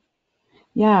them.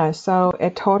 Yeah, so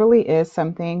it totally is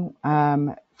something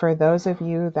for those of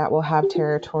you that will have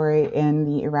territory in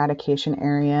the eradication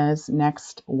areas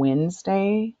next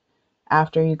Wednesday.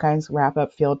 After you guys wrap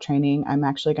up field training, I'm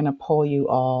actually going to pull you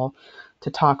all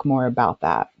to talk more about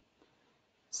that.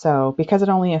 So because it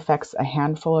only affects a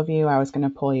handful of you, I was going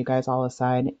to pull you guys all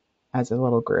aside as a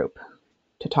little group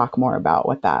to talk more about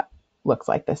what that looks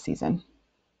like this season.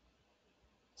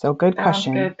 So good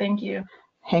question. Sounds good. Thank you.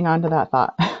 Hang on to that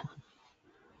thought.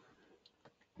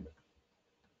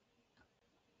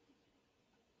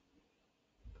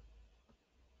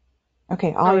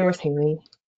 Okay, all yours, Haley.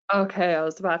 Okay, I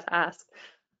was about to ask.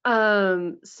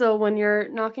 So when you're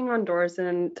knocking on doors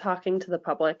and talking to the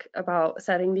public about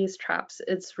setting these traps,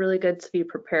 it's really good to be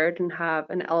prepared and have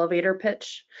an elevator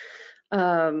pitch.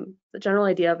 The general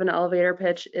idea of an elevator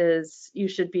pitch is you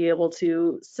should be able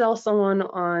to sell someone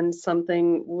on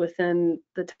something within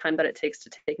the time that it takes to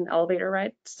take an elevator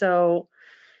ride. So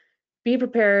be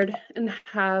prepared and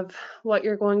have what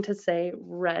you're going to say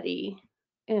ready.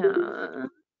 And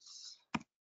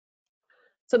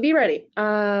so be ready.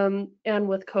 And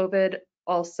with COVID,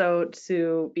 also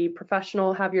to be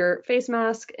professional, have your face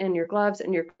mask and your gloves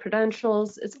and your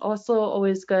credentials. It's also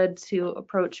always good to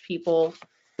approach people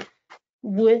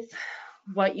with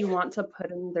what you want to put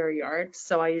in their yard.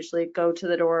 So I usually go to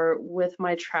the door with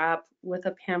my trap, with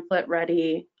a pamphlet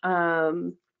ready,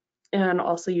 and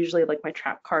also usually like my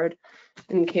trap card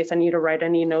in case I need to write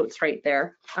any notes right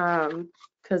there.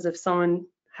 Because if someone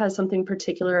has something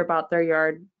particular about their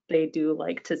yard, they do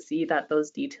like to see that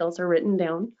those details are written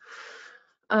down.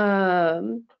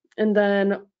 And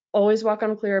then always walk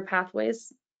on clear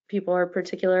pathways. People are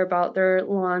particular about their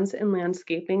lawns and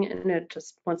landscaping, and it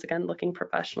just, once again, looking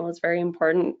professional is very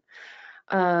important.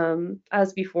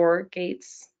 As before,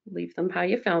 gates, leave them how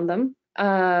you found them.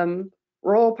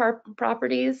 Rural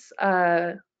properties,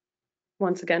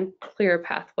 once again, clear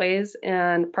pathways,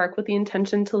 and park with the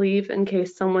intention to leave in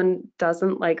case someone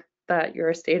doesn't like that you're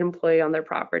a state employee on their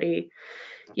property.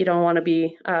 You don't want to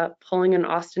be pulling an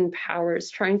Austin Powers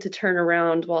trying to turn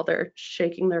around while they're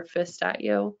shaking their fist at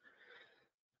you.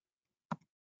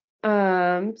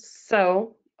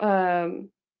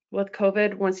 With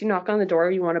COVID, once you knock on the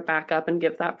door, you want to back up and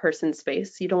give that person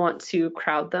space. You don't want to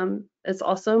crowd them. It's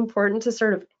also important to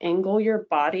sort of angle your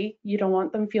body. You don't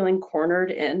want them feeling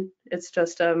cornered in. It's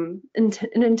just an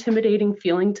intimidating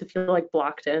feeling to feel like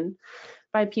blocked in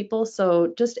by people.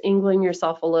 So just angling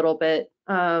yourself a little bit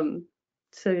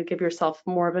to give yourself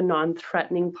more of a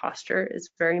non-threatening posture is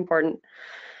very important.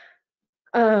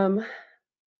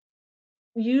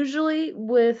 Usually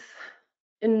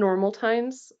in normal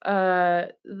times,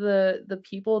 the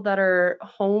people that are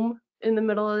home in the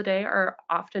middle of the day are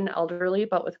often elderly,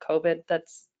 but with COVID,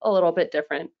 that's a little bit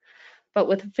different. But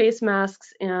with face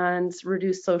masks and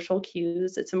reduced social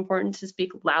cues, it's important to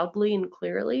speak loudly and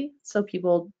clearly so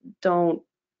people don't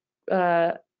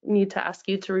need to ask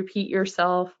you to repeat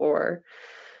yourself, or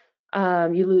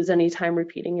you lose any time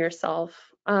repeating yourself.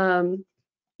 Even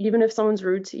if someone's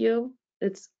rude to you,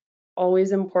 it's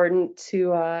always important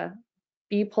to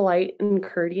be polite and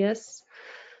courteous.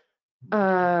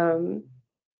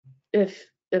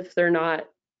 If they're not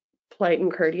polite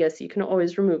and courteous, you can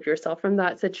always remove yourself from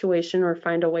that situation or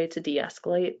find a way to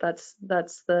de-escalate. That's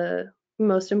the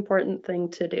most important thing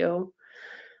to do.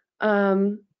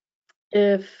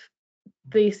 If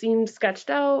they seem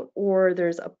sketched out or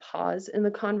there's a pause in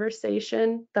the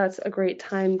conversation, that's a great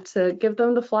time to give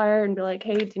them the flyer and be like,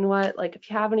 hey, do you know what? Like, if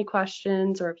you have any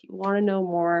questions or if you want to know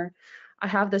more, I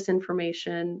have this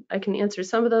information. I can answer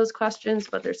some of those questions,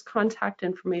 but there's contact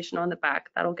information on the back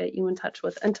that'll get you in touch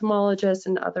with entomologists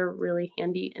and other really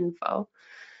handy info.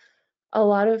 A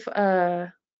lot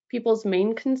of people's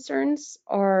main concerns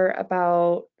are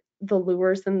about the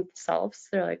lures themselves.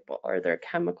 They're like, well, are there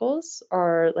chemicals?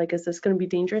 Or like, is this going to be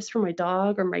dangerous for my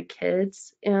dog or my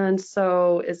kids? And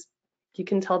so you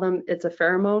can tell them it's a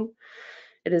pheromone.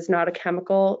 It is not a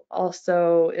chemical.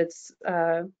 Also, it's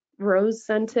rose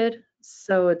scented,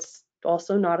 so it's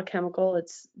also not a chemical.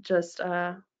 It's just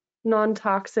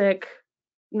non-toxic,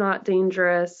 not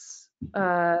dangerous.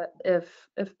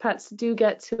 If pets do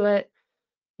get to it,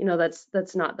 you know,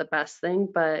 that's not the best thing,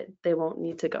 but they won't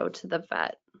need to go to the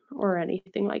vet or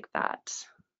anything like that.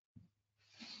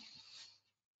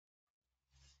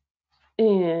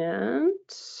 And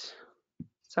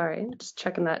sorry, just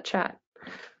checking that chat.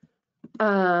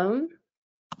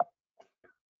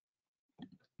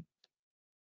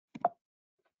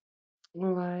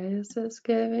 Why is this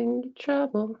giving you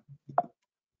trouble?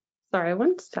 Sorry,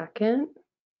 1 second.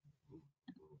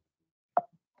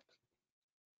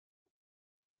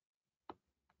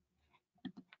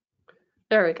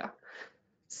 There we go.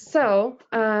 So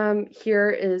here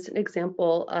is an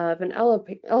example of an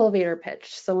elevator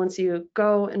pitch. So once you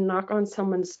go and knock on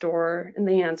someone's door and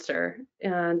they answer,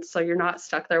 and so you're not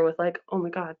stuck there with like, oh my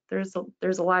God, there's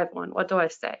a live one. What do I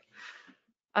say?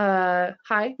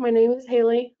 Hi, my name is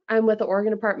Haley. I'm with the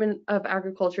Oregon Department of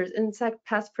Agriculture's Insect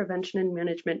Pest Prevention and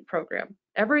Management Program.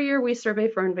 Every year we survey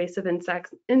for invasive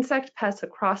insect pests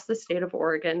across the state of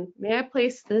Oregon. May I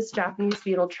place this Japanese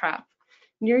beetle trap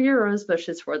near your rose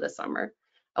bushes for the summer?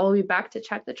 I will be back to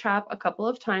check the trap a couple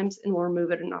of times and we'll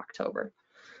remove it in October.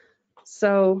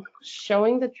 So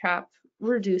showing the trap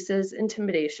reduces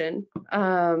intimidation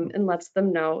and lets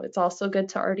them know. It's also good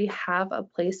to already have a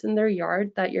place in their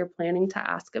yard that you're planning to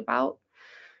ask about.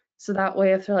 So that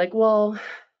way, if they're like, well,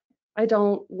 I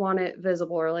don't want it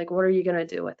visible, or like, what are you gonna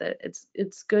do with it?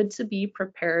 It's good to be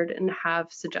prepared and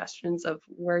have suggestions of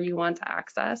where you want to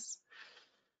access.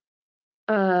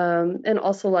 And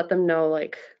also let them know,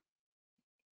 like,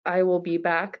 I will be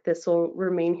back. This will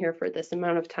remain here for this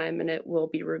amount of time and it will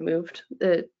be removed.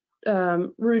 It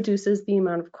reduces the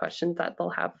amount of questions that they'll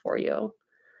have for you.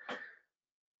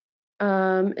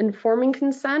 Informing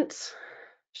consent,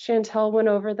 Chantel went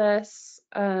over this,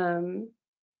 and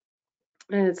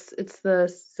it's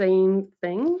the same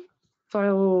thing.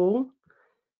 So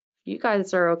if you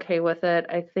guys are okay with it,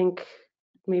 I think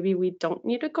maybe we don't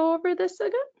need to go over this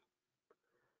again.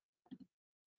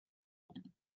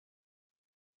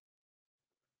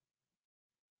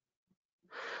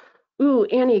 Ooh,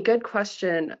 Annie, good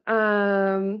question.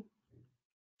 So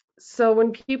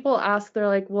when people ask, they're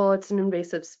like, well, it's an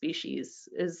invasive species.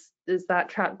 Is that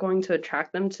trap going to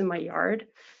attract them to my yard?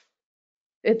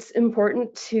 It's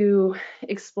important to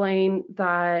explain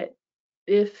that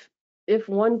if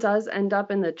one does end up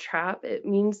in the trap, it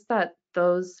means that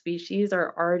those species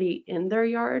are already in their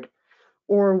yard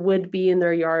or would be in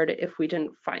their yard if we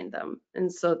didn't find them. And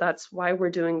so that's why we're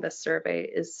doing this survey,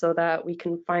 is so that we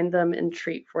can find them and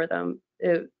treat for them.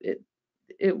 It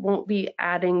won't be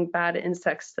adding bad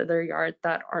insects to their yard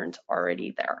that aren't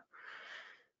already there.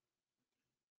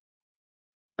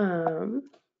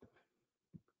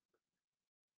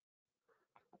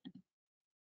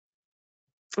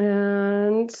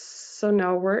 And so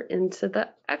now we're into the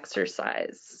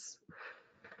exercise.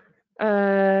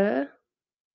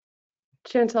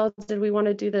 Chantel, did we want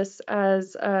to do this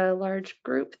as a large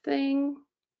group thing?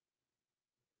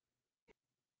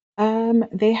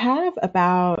 They have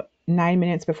about 9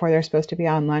 minutes before they're supposed to be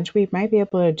on lunch, we might be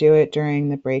able to do it during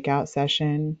the breakout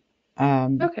session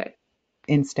Okay.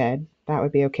 instead. That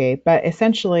would be okay. But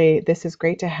essentially, this is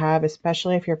great to have,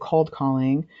 especially if you're cold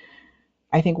calling.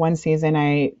 I think one season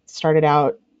I started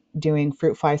out doing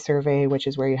fruit fly survey, which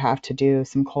is where you have to do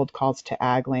some cold calls to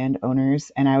ag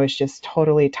landowners, and I was just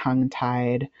totally tongue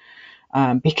tied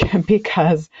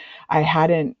because I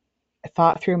hadn't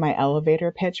thought through my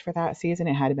elevator pitch for that season.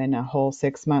 It had been a whole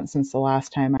 6 months since the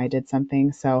last time I did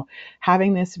something. So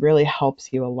having this really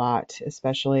helps you a lot,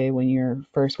 especially when you're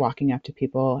first walking up to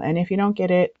people. And if you don't get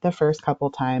it the first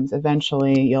couple times,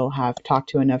 eventually you'll have talked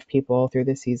to enough people through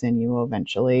the season. You will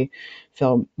eventually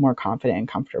feel more confident and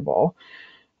comfortable.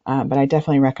 But I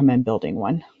definitely recommend building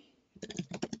one.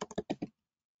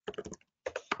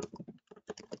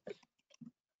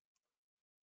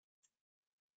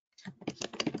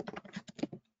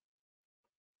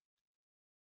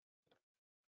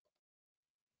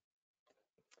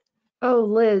 Oh,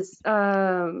 Liz,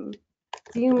 do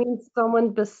you mean someone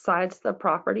besides the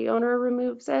property owner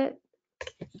removes it?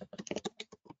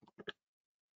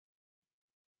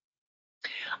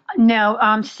 No,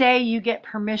 say you get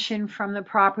permission from the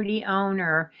property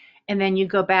owner and then you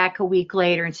go back a week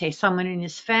later and say someone in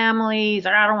his family is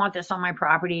like, I don't want this on my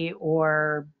property,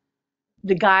 or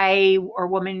the guy or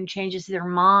woman changes their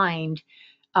mind,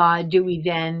 do we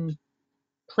then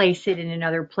place it in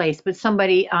another place? But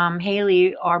somebody,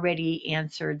 Haley already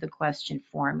answered the question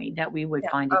for me that we would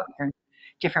Yeah. find a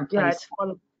different Yeah, place.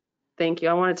 thank you.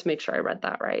 I wanted to make sure I read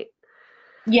that right.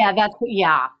 Yeah,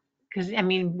 yeah. Because I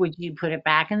mean, would you put it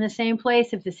back in the same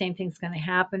place if the same thing's going to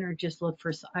happen, or just look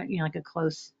for like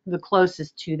the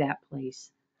closest to that place?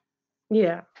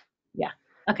 Yeah. Yeah.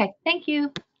 Okay. Thank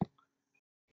you.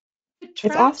 The It's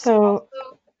traps also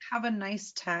have a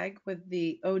nice tag with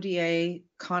the ODA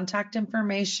contact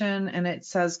information, and it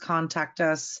says contact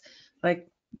us. Like,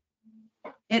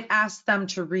 it asks them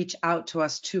to reach out to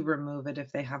us to remove it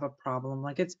if they have a problem.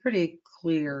 Like, it's pretty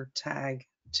clear tag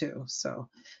too. So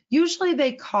usually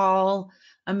they call.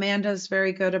 Amanda's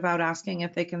very good about asking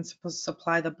if they can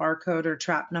supply the barcode or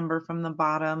trap number from the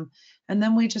bottom. And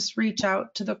then we just reach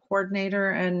out to the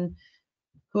coordinator, and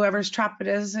whoever's trap it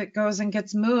is, it goes and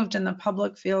gets moved, and the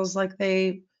public feels like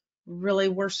they really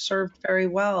were served very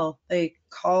well. They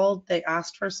called, they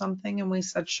asked for something, and we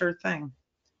said sure thing.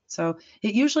 So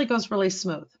it usually goes really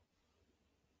smooth.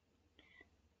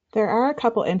 there are a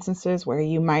couple instances where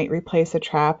you might replace a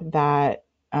trap that,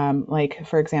 like,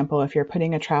 for example, if you're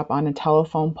putting a trap on a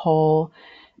telephone pole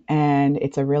and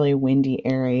it's a really windy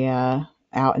area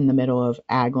out in the middle of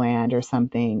ag land or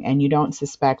something, and you don't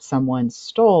suspect someone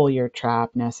stole your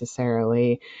trap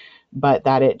necessarily, but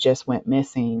that it just went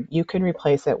missing, you can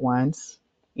replace it once,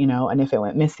 and if it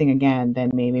went missing again,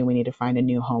 then maybe we need to find a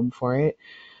new home for it.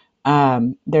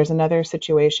 There's another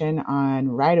situation on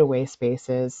right-of-way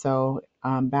spaces. So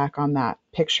back on that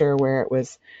picture where it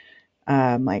was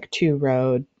like two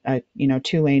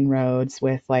lane roads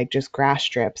with like just grass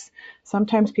strips.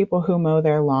 Sometimes people who mow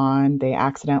their lawn, they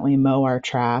accidentally mow our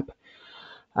trap.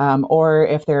 Or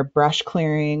if they're brush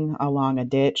clearing along a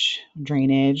ditch,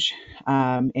 drainage,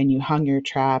 and you hung your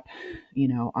trap,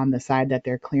 on the side that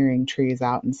they're clearing trees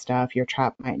out and stuff, your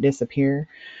trap might disappear.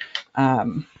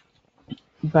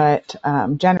 But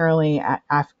generally,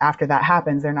 after that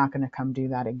happens, they're not going to come do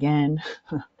that again.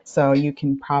 So you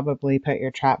can probably put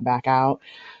your trap back out.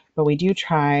 But we do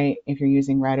try, if you're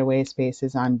using right-of-way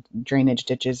spaces on drainage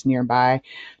ditches nearby,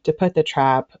 to put the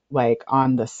trap like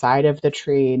on the side of the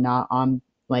tree, not on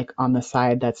the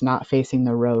side that's not facing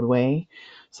the roadway.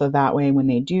 So that way, when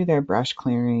they do their brush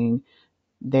clearing,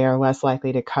 they are less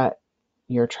likely to cut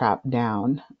your trap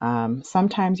down.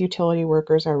 Sometimes utility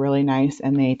workers are really nice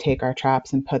and they take our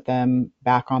traps and put them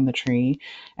back on the tree.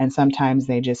 And sometimes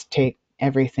they just take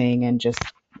everything and just,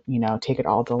 take it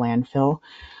all to landfill.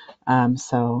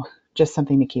 So just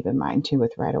something to keep in mind too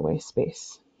with right-of-way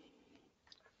space.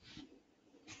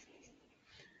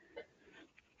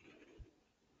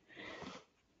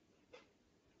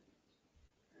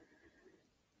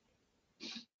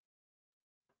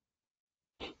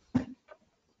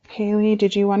 Haley,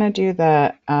 did you want to do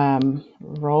the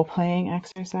role-playing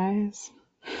exercise?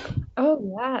 Oh,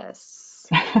 yes.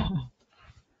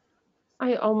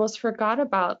 I almost forgot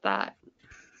about that.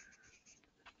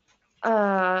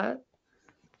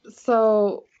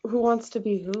 So who wants to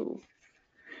be who?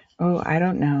 Oh, I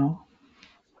don't know.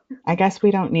 I guess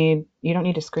you don't need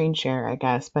to screen share, I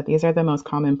guess, but these are the most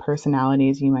common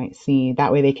personalities you might see.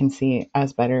 That way they can see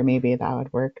us better. Maybe that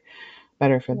would work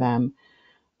better for them.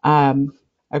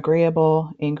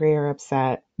 Agreeable, angry, or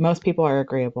upset. Most people are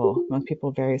agreeable. Most people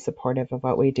are very supportive of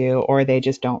what we do, or they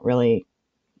just don't really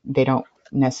they don't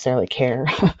necessarily care.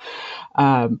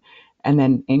 um, and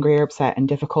then angry or upset and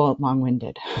difficult,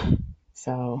 long-winded.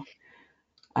 So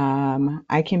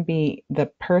I can be the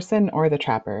person or the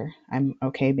trapper. I'm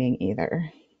okay being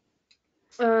either.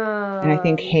 And I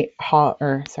think Um,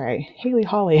 Haley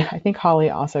Holly. I think Holly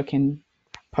also can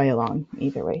play along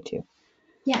either way too.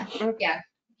 Yeah, okay. yeah,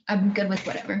 I'm good with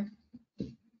whatever.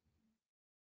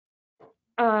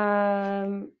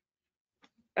 I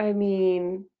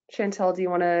mean, Chantel, do you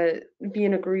want to be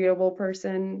an agreeable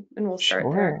person? And we'll start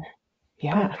there. Sure.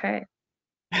 Yeah. Okay.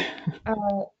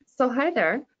 So hi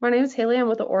there. My name is Haley. I'm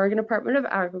with the Oregon Department of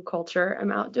Agriculture.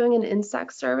 I'm out doing an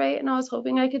insect survey, and I was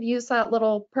hoping I could use that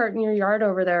little part in your yard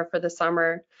over there for the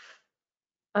summer.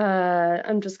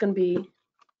 I'm just going to be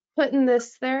putting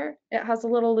this there. It has a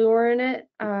little lure in it.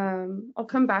 I'll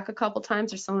come back a couple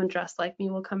times, or someone dressed like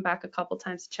me will come back a couple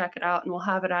times to check it out, and we'll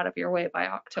have it out of your way by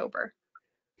October.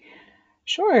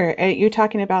 Sure. You're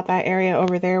talking about that area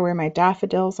over there where my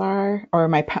daffodils are, or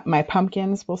my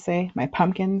pumpkins, we'll say, my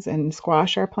pumpkins and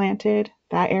squash are planted.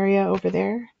 That area over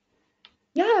there.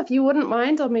 Yeah, if you wouldn't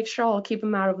mind, I'll make sure I'll keep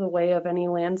them out of the way of any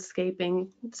landscaping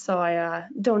so I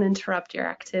don't interrupt your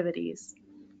activities.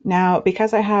 Now,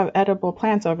 because I have edible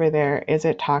plants over there, is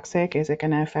it toxic? Is it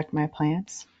going to affect my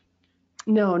plants?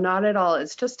 No, not at all.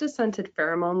 It's just a scented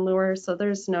pheromone lure, so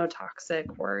there's no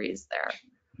toxic worries there.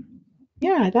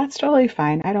 Yeah, that's totally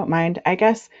fine. I don't mind. I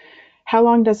guess, how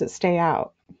long does it stay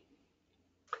out?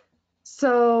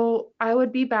 So I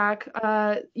would be back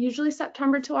usually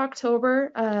September to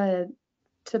October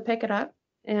to pick it up,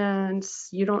 and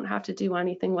you don't have to do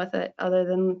anything with it other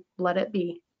than let it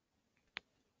be.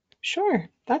 Sure,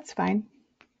 that's fine.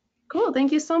 Cool,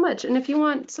 thank you so much. And if you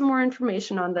want some more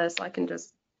information on this, I can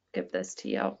just give this to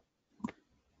you.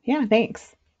 Yeah,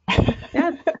 thanks.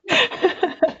 Yeah.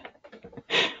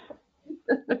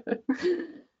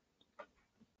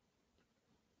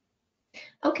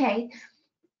 Okay,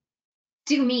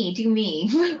 do me.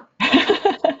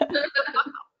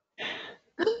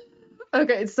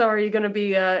 Okay, so are you going to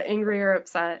be angry or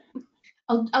upset?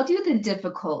 I'll do the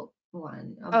difficult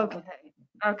one.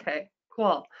 Okay,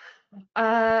 cool.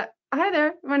 Hi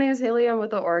there, my name is Haley. I'm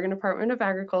with the Oregon Department of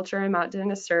Agriculture. I'm out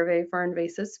doing a survey for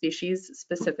invasive species,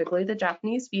 specifically the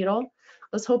Japanese beetle. I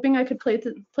was hoping I could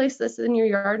place this in your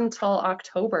yard until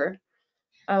October.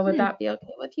 Would that be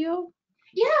okay with you?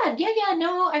 Yeah.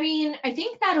 No, I mean, I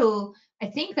think that'll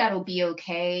be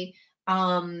okay.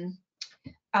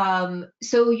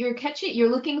 So you're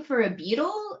looking for a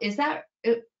beetle? Is that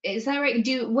right?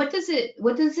 What does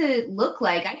it look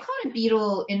like? I caught a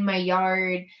beetle in my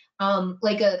yard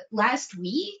like a last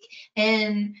week,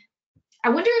 and I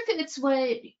wonder if it's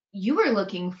what you were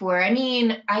looking for. I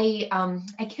mean, I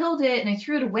killed it and I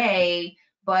threw it away,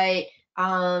 but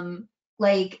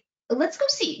like let's go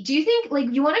see. Do you think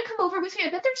like you want to come over with me? I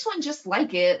bet there's one just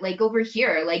like it, like over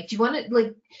here. Like, do you want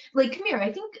to like come here?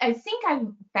 I think I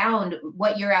found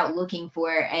what you're out looking for,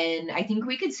 and I think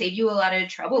we could save you a lot of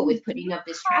trouble with putting up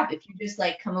this trap if you just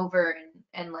like come over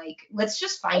and like let's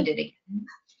just find it again.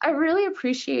 I really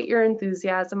appreciate your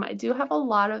enthusiasm. I do have a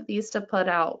lot of these to put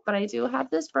out, but I do have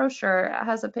this brochure. It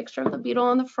has a picture of the beetle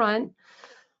on the front,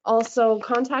 also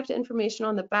contact information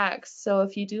on the back. So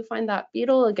if you do find that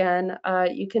beetle again,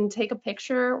 you can take a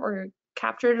picture or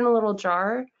capture it in a little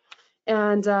jar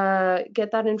and get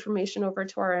that information over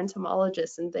to our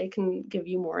entomologists, and they can give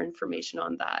you more information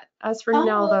on that. As for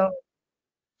now, though,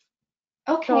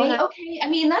 go ahead. Okay. I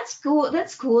mean, that's cool.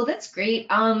 That's cool. That's great.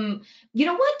 You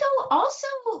know what though? Also,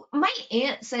 my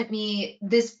aunt sent me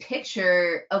this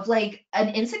picture of like an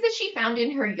insect that she found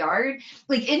in her yard.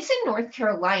 Like it's in North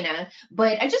Carolina,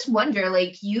 but I just wonder,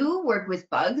 like you work with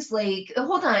bugs. Like,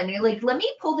 hold on, like let me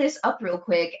pull this up real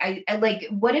quick. I like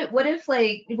what if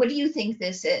like what do you think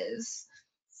this is?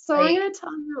 So I'm Like, gonna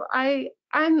tell you,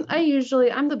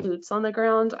 I'm the boots on the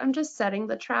ground. I'm just setting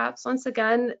the traps. Once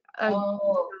again,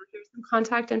 oh. here's some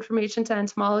contact information to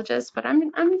entomologists, but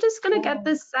I'm just gonna get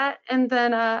this set, and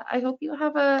then I hope you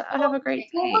have a great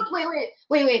Well, day. look,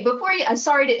 wait. Before you, I'm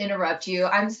sorry to interrupt you.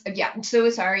 I'm so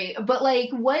sorry. But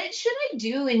like, what should I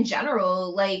do in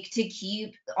general, like, to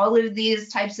keep all of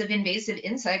these types of invasive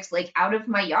insects like out of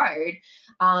my yard?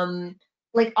 Um,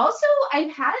 like, also,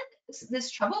 I've had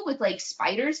this trouble with like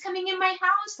spiders coming in my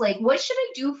house. Like, what should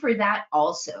I do for that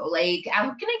also? Like,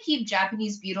 how can I keep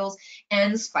Japanese beetles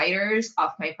and spiders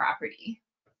off my property?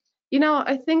 You know,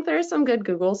 I think there's some good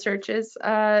Google searches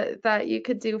that you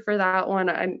could do for that one.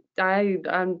 I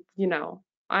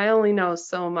only know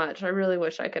so much. I really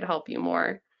wish I could help you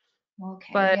more.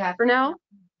 Okay, But yeah. for now,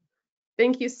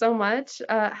 thank you so much.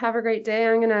 Have a great day.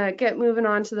 I'm gonna get moving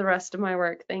on to the rest of my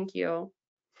work. Thank you.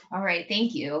 All right,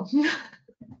 thank you.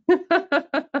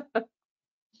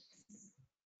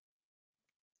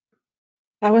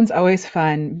 That one's always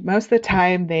fun. Most of the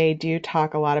time, they do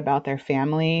talk a lot about their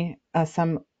family.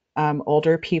 Some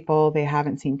older people, they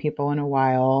haven't seen people in a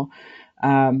while,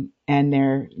 and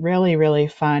they're really, really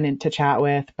fun and to chat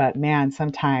with. But man,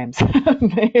 sometimes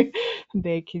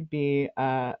they could be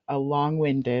a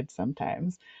long-winded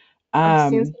sometimes. I've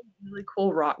seen Um, some really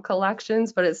cool rock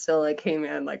collections, but it's still like, hey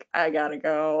man, like I gotta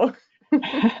go.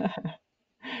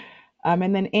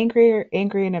 and then angry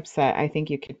and upset, I think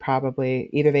you could probably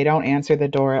either they don't answer the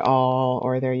door at all,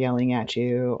 or they're yelling at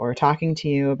you, or talking to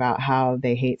you about how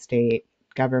they hate state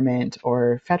government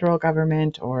or federal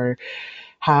government, or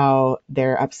how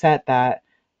they're upset that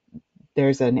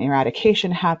there's an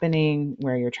eradication happening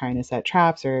where you're trying to set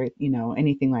traps or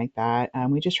anything like that.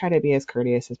 We just try to be as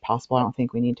courteous as possible. I don't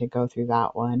think we need to go through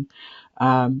that one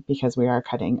because we are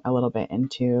cutting a little bit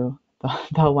into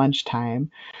the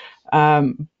lunchtime.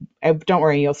 Don't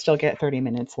worry, you'll still get 30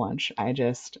 minutes lunch. I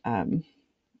just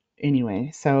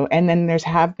anyway. So, and then there's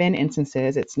have been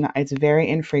instances. It's very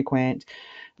infrequent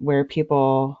where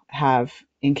people have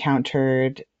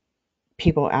encountered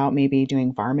people out maybe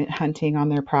doing varmint hunting on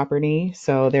their property.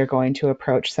 So they're going to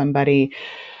approach somebody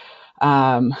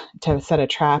to set a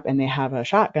trap, and they have a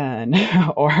shotgun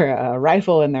or a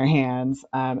rifle in their hands,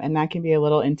 and that can be a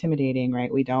little intimidating,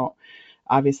 right? We don't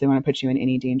obviously want to put you in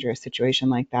any dangerous situation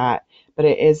like that, but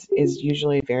it is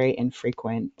usually very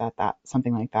infrequent that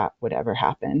something like that would ever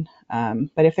happen.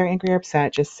 But if they're angry or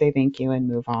upset, just say thank you and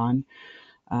move on.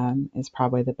 Is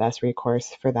probably the best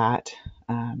recourse for that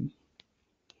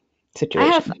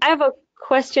situation. I have a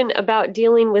question about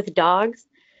dealing with dogs.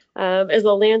 As a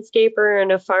landscaper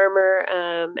and a farmer,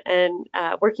 and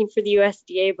working for the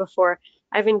USDA before,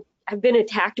 I've been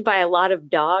attacked by a lot of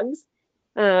dogs.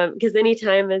 Because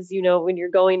anytime, as you know, when you're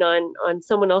going on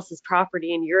someone else's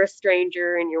property and you're a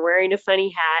stranger and you're wearing a funny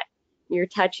hat, you're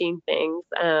touching things,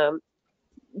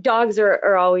 dogs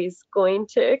are always going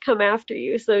to come after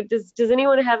you. So does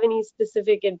anyone have any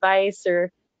specific advice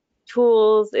or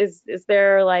tools? Is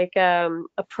there like a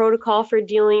protocol for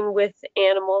dealing with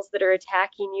animals that are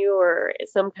attacking you, or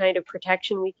some kind of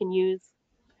protection we can use?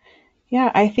 Yeah,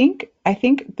 I think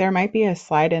there might be a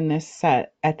slide in this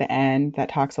set at the end that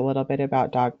talks a little bit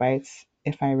about dog bites,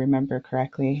 if I remember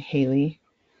correctly, Haley.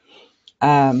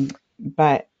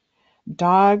 But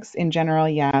dogs in general,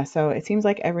 yeah. So it seems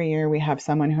like every year we have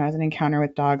someone who has an encounter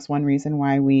with dogs. One reason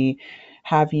why we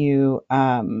have you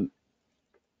wear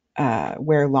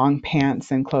long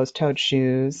pants and closed-toed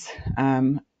shoes.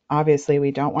 Obviously,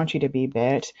 we don't want you to be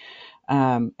bit.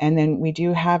 And then we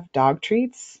do have dog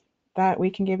treats that we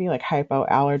can give you, like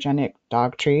hypoallergenic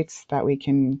dog treats that we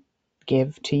can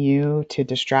give to you to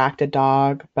distract a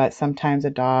dog. But sometimes a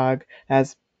dog that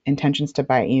has intentions to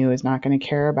bite you is not going to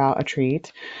care about a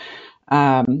treat.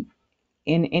 Um,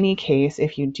 in any case,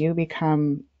 if you do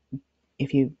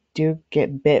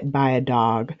get bit by a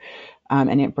dog,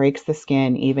 and it breaks the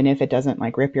skin, even if it doesn't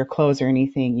like rip your clothes or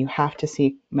anything, you have to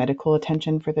seek medical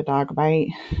attention for the dog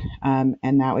bite. And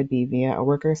that would be via a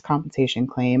workers' compensation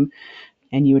claim.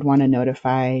 And you would want to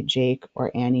notify Jake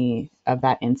or Annie of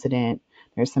that incident.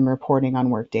 There's some reporting on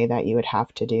Workday that you would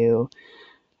have to do.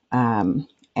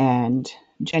 And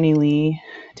Jenny Lee,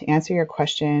 to answer your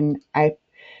question, I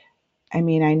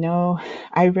mean, I know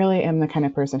I really am the kind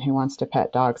of person who wants to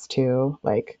pet dogs too.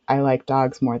 Like, I like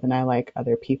dogs more than I like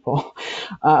other people.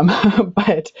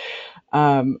 But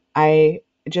I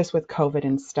just with COVID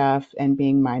and stuff and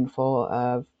being mindful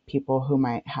of people who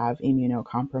might have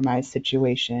immunocompromised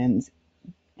situations,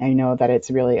 I know that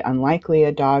it's really unlikely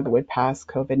a dog would pass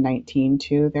COVID-19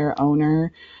 to their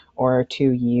owner or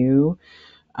to you.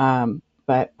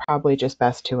 But probably just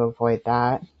best to avoid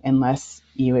that unless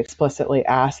you explicitly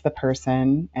ask the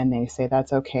person and they say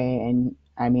that's okay. And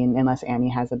I mean, unless Annie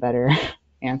has a better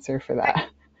answer for that.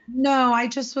 No, I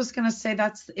just was going to say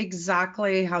that's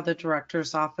exactly how the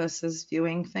director's office is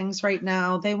viewing things right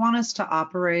now. They want us to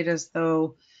operate as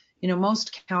though,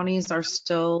 most counties are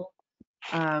still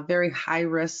very high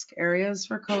risk areas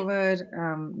for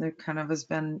COVID. There kind of has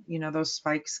been, those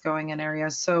spikes going in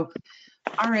areas. So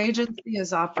our agency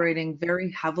is operating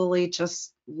very heavily,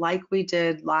 just like we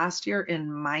did last year, in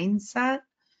mindset.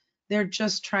 They're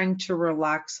just trying to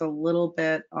relax a little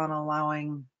bit on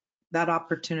allowing that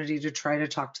opportunity to try to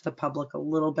talk to the public a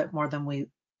little bit more than we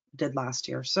did last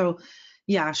year. So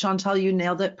yeah, Chantal, you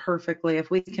nailed it perfectly. If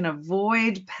we can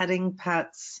avoid petting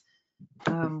pets,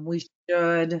 we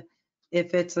should.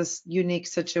 If it's a unique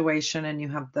situation and you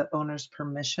have the owner's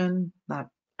permission, that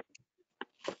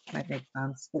might make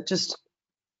sense. But just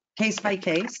case by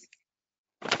case.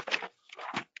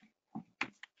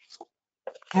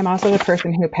 I'm also the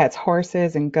person who pets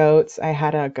horses and goats. I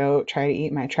had a goat try to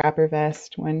eat my trapper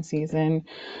vest one season.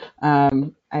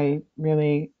 I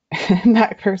really am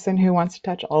that person who wants to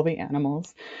touch all the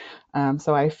animals.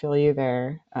 So I feel you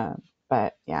there.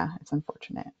 But yeah, it's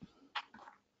unfortunate.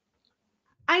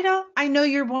 I know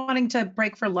you're wanting to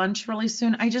break for lunch really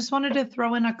soon. I just wanted to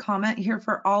throw in a comment here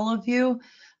for all of you.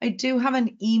 I do have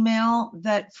an email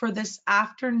that for this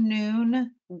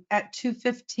afternoon at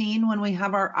 2:15 when we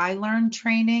have our iLearn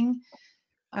training,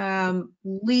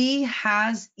 Lee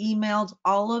has emailed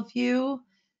all of you.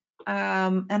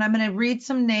 And I'm going to read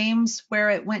some names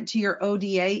where it went to your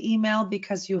ODA email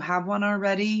because you have one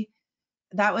already.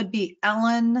 That would be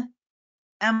Ellen,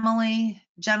 Emily,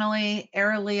 Jenny,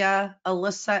 Arilia,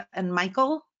 Alyssa, and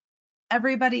Michael.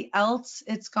 Everybody else,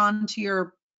 it's gone to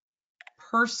your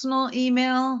personal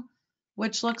email,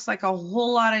 which looks like a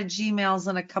whole lot of Gmails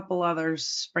and a couple others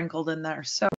sprinkled in there. So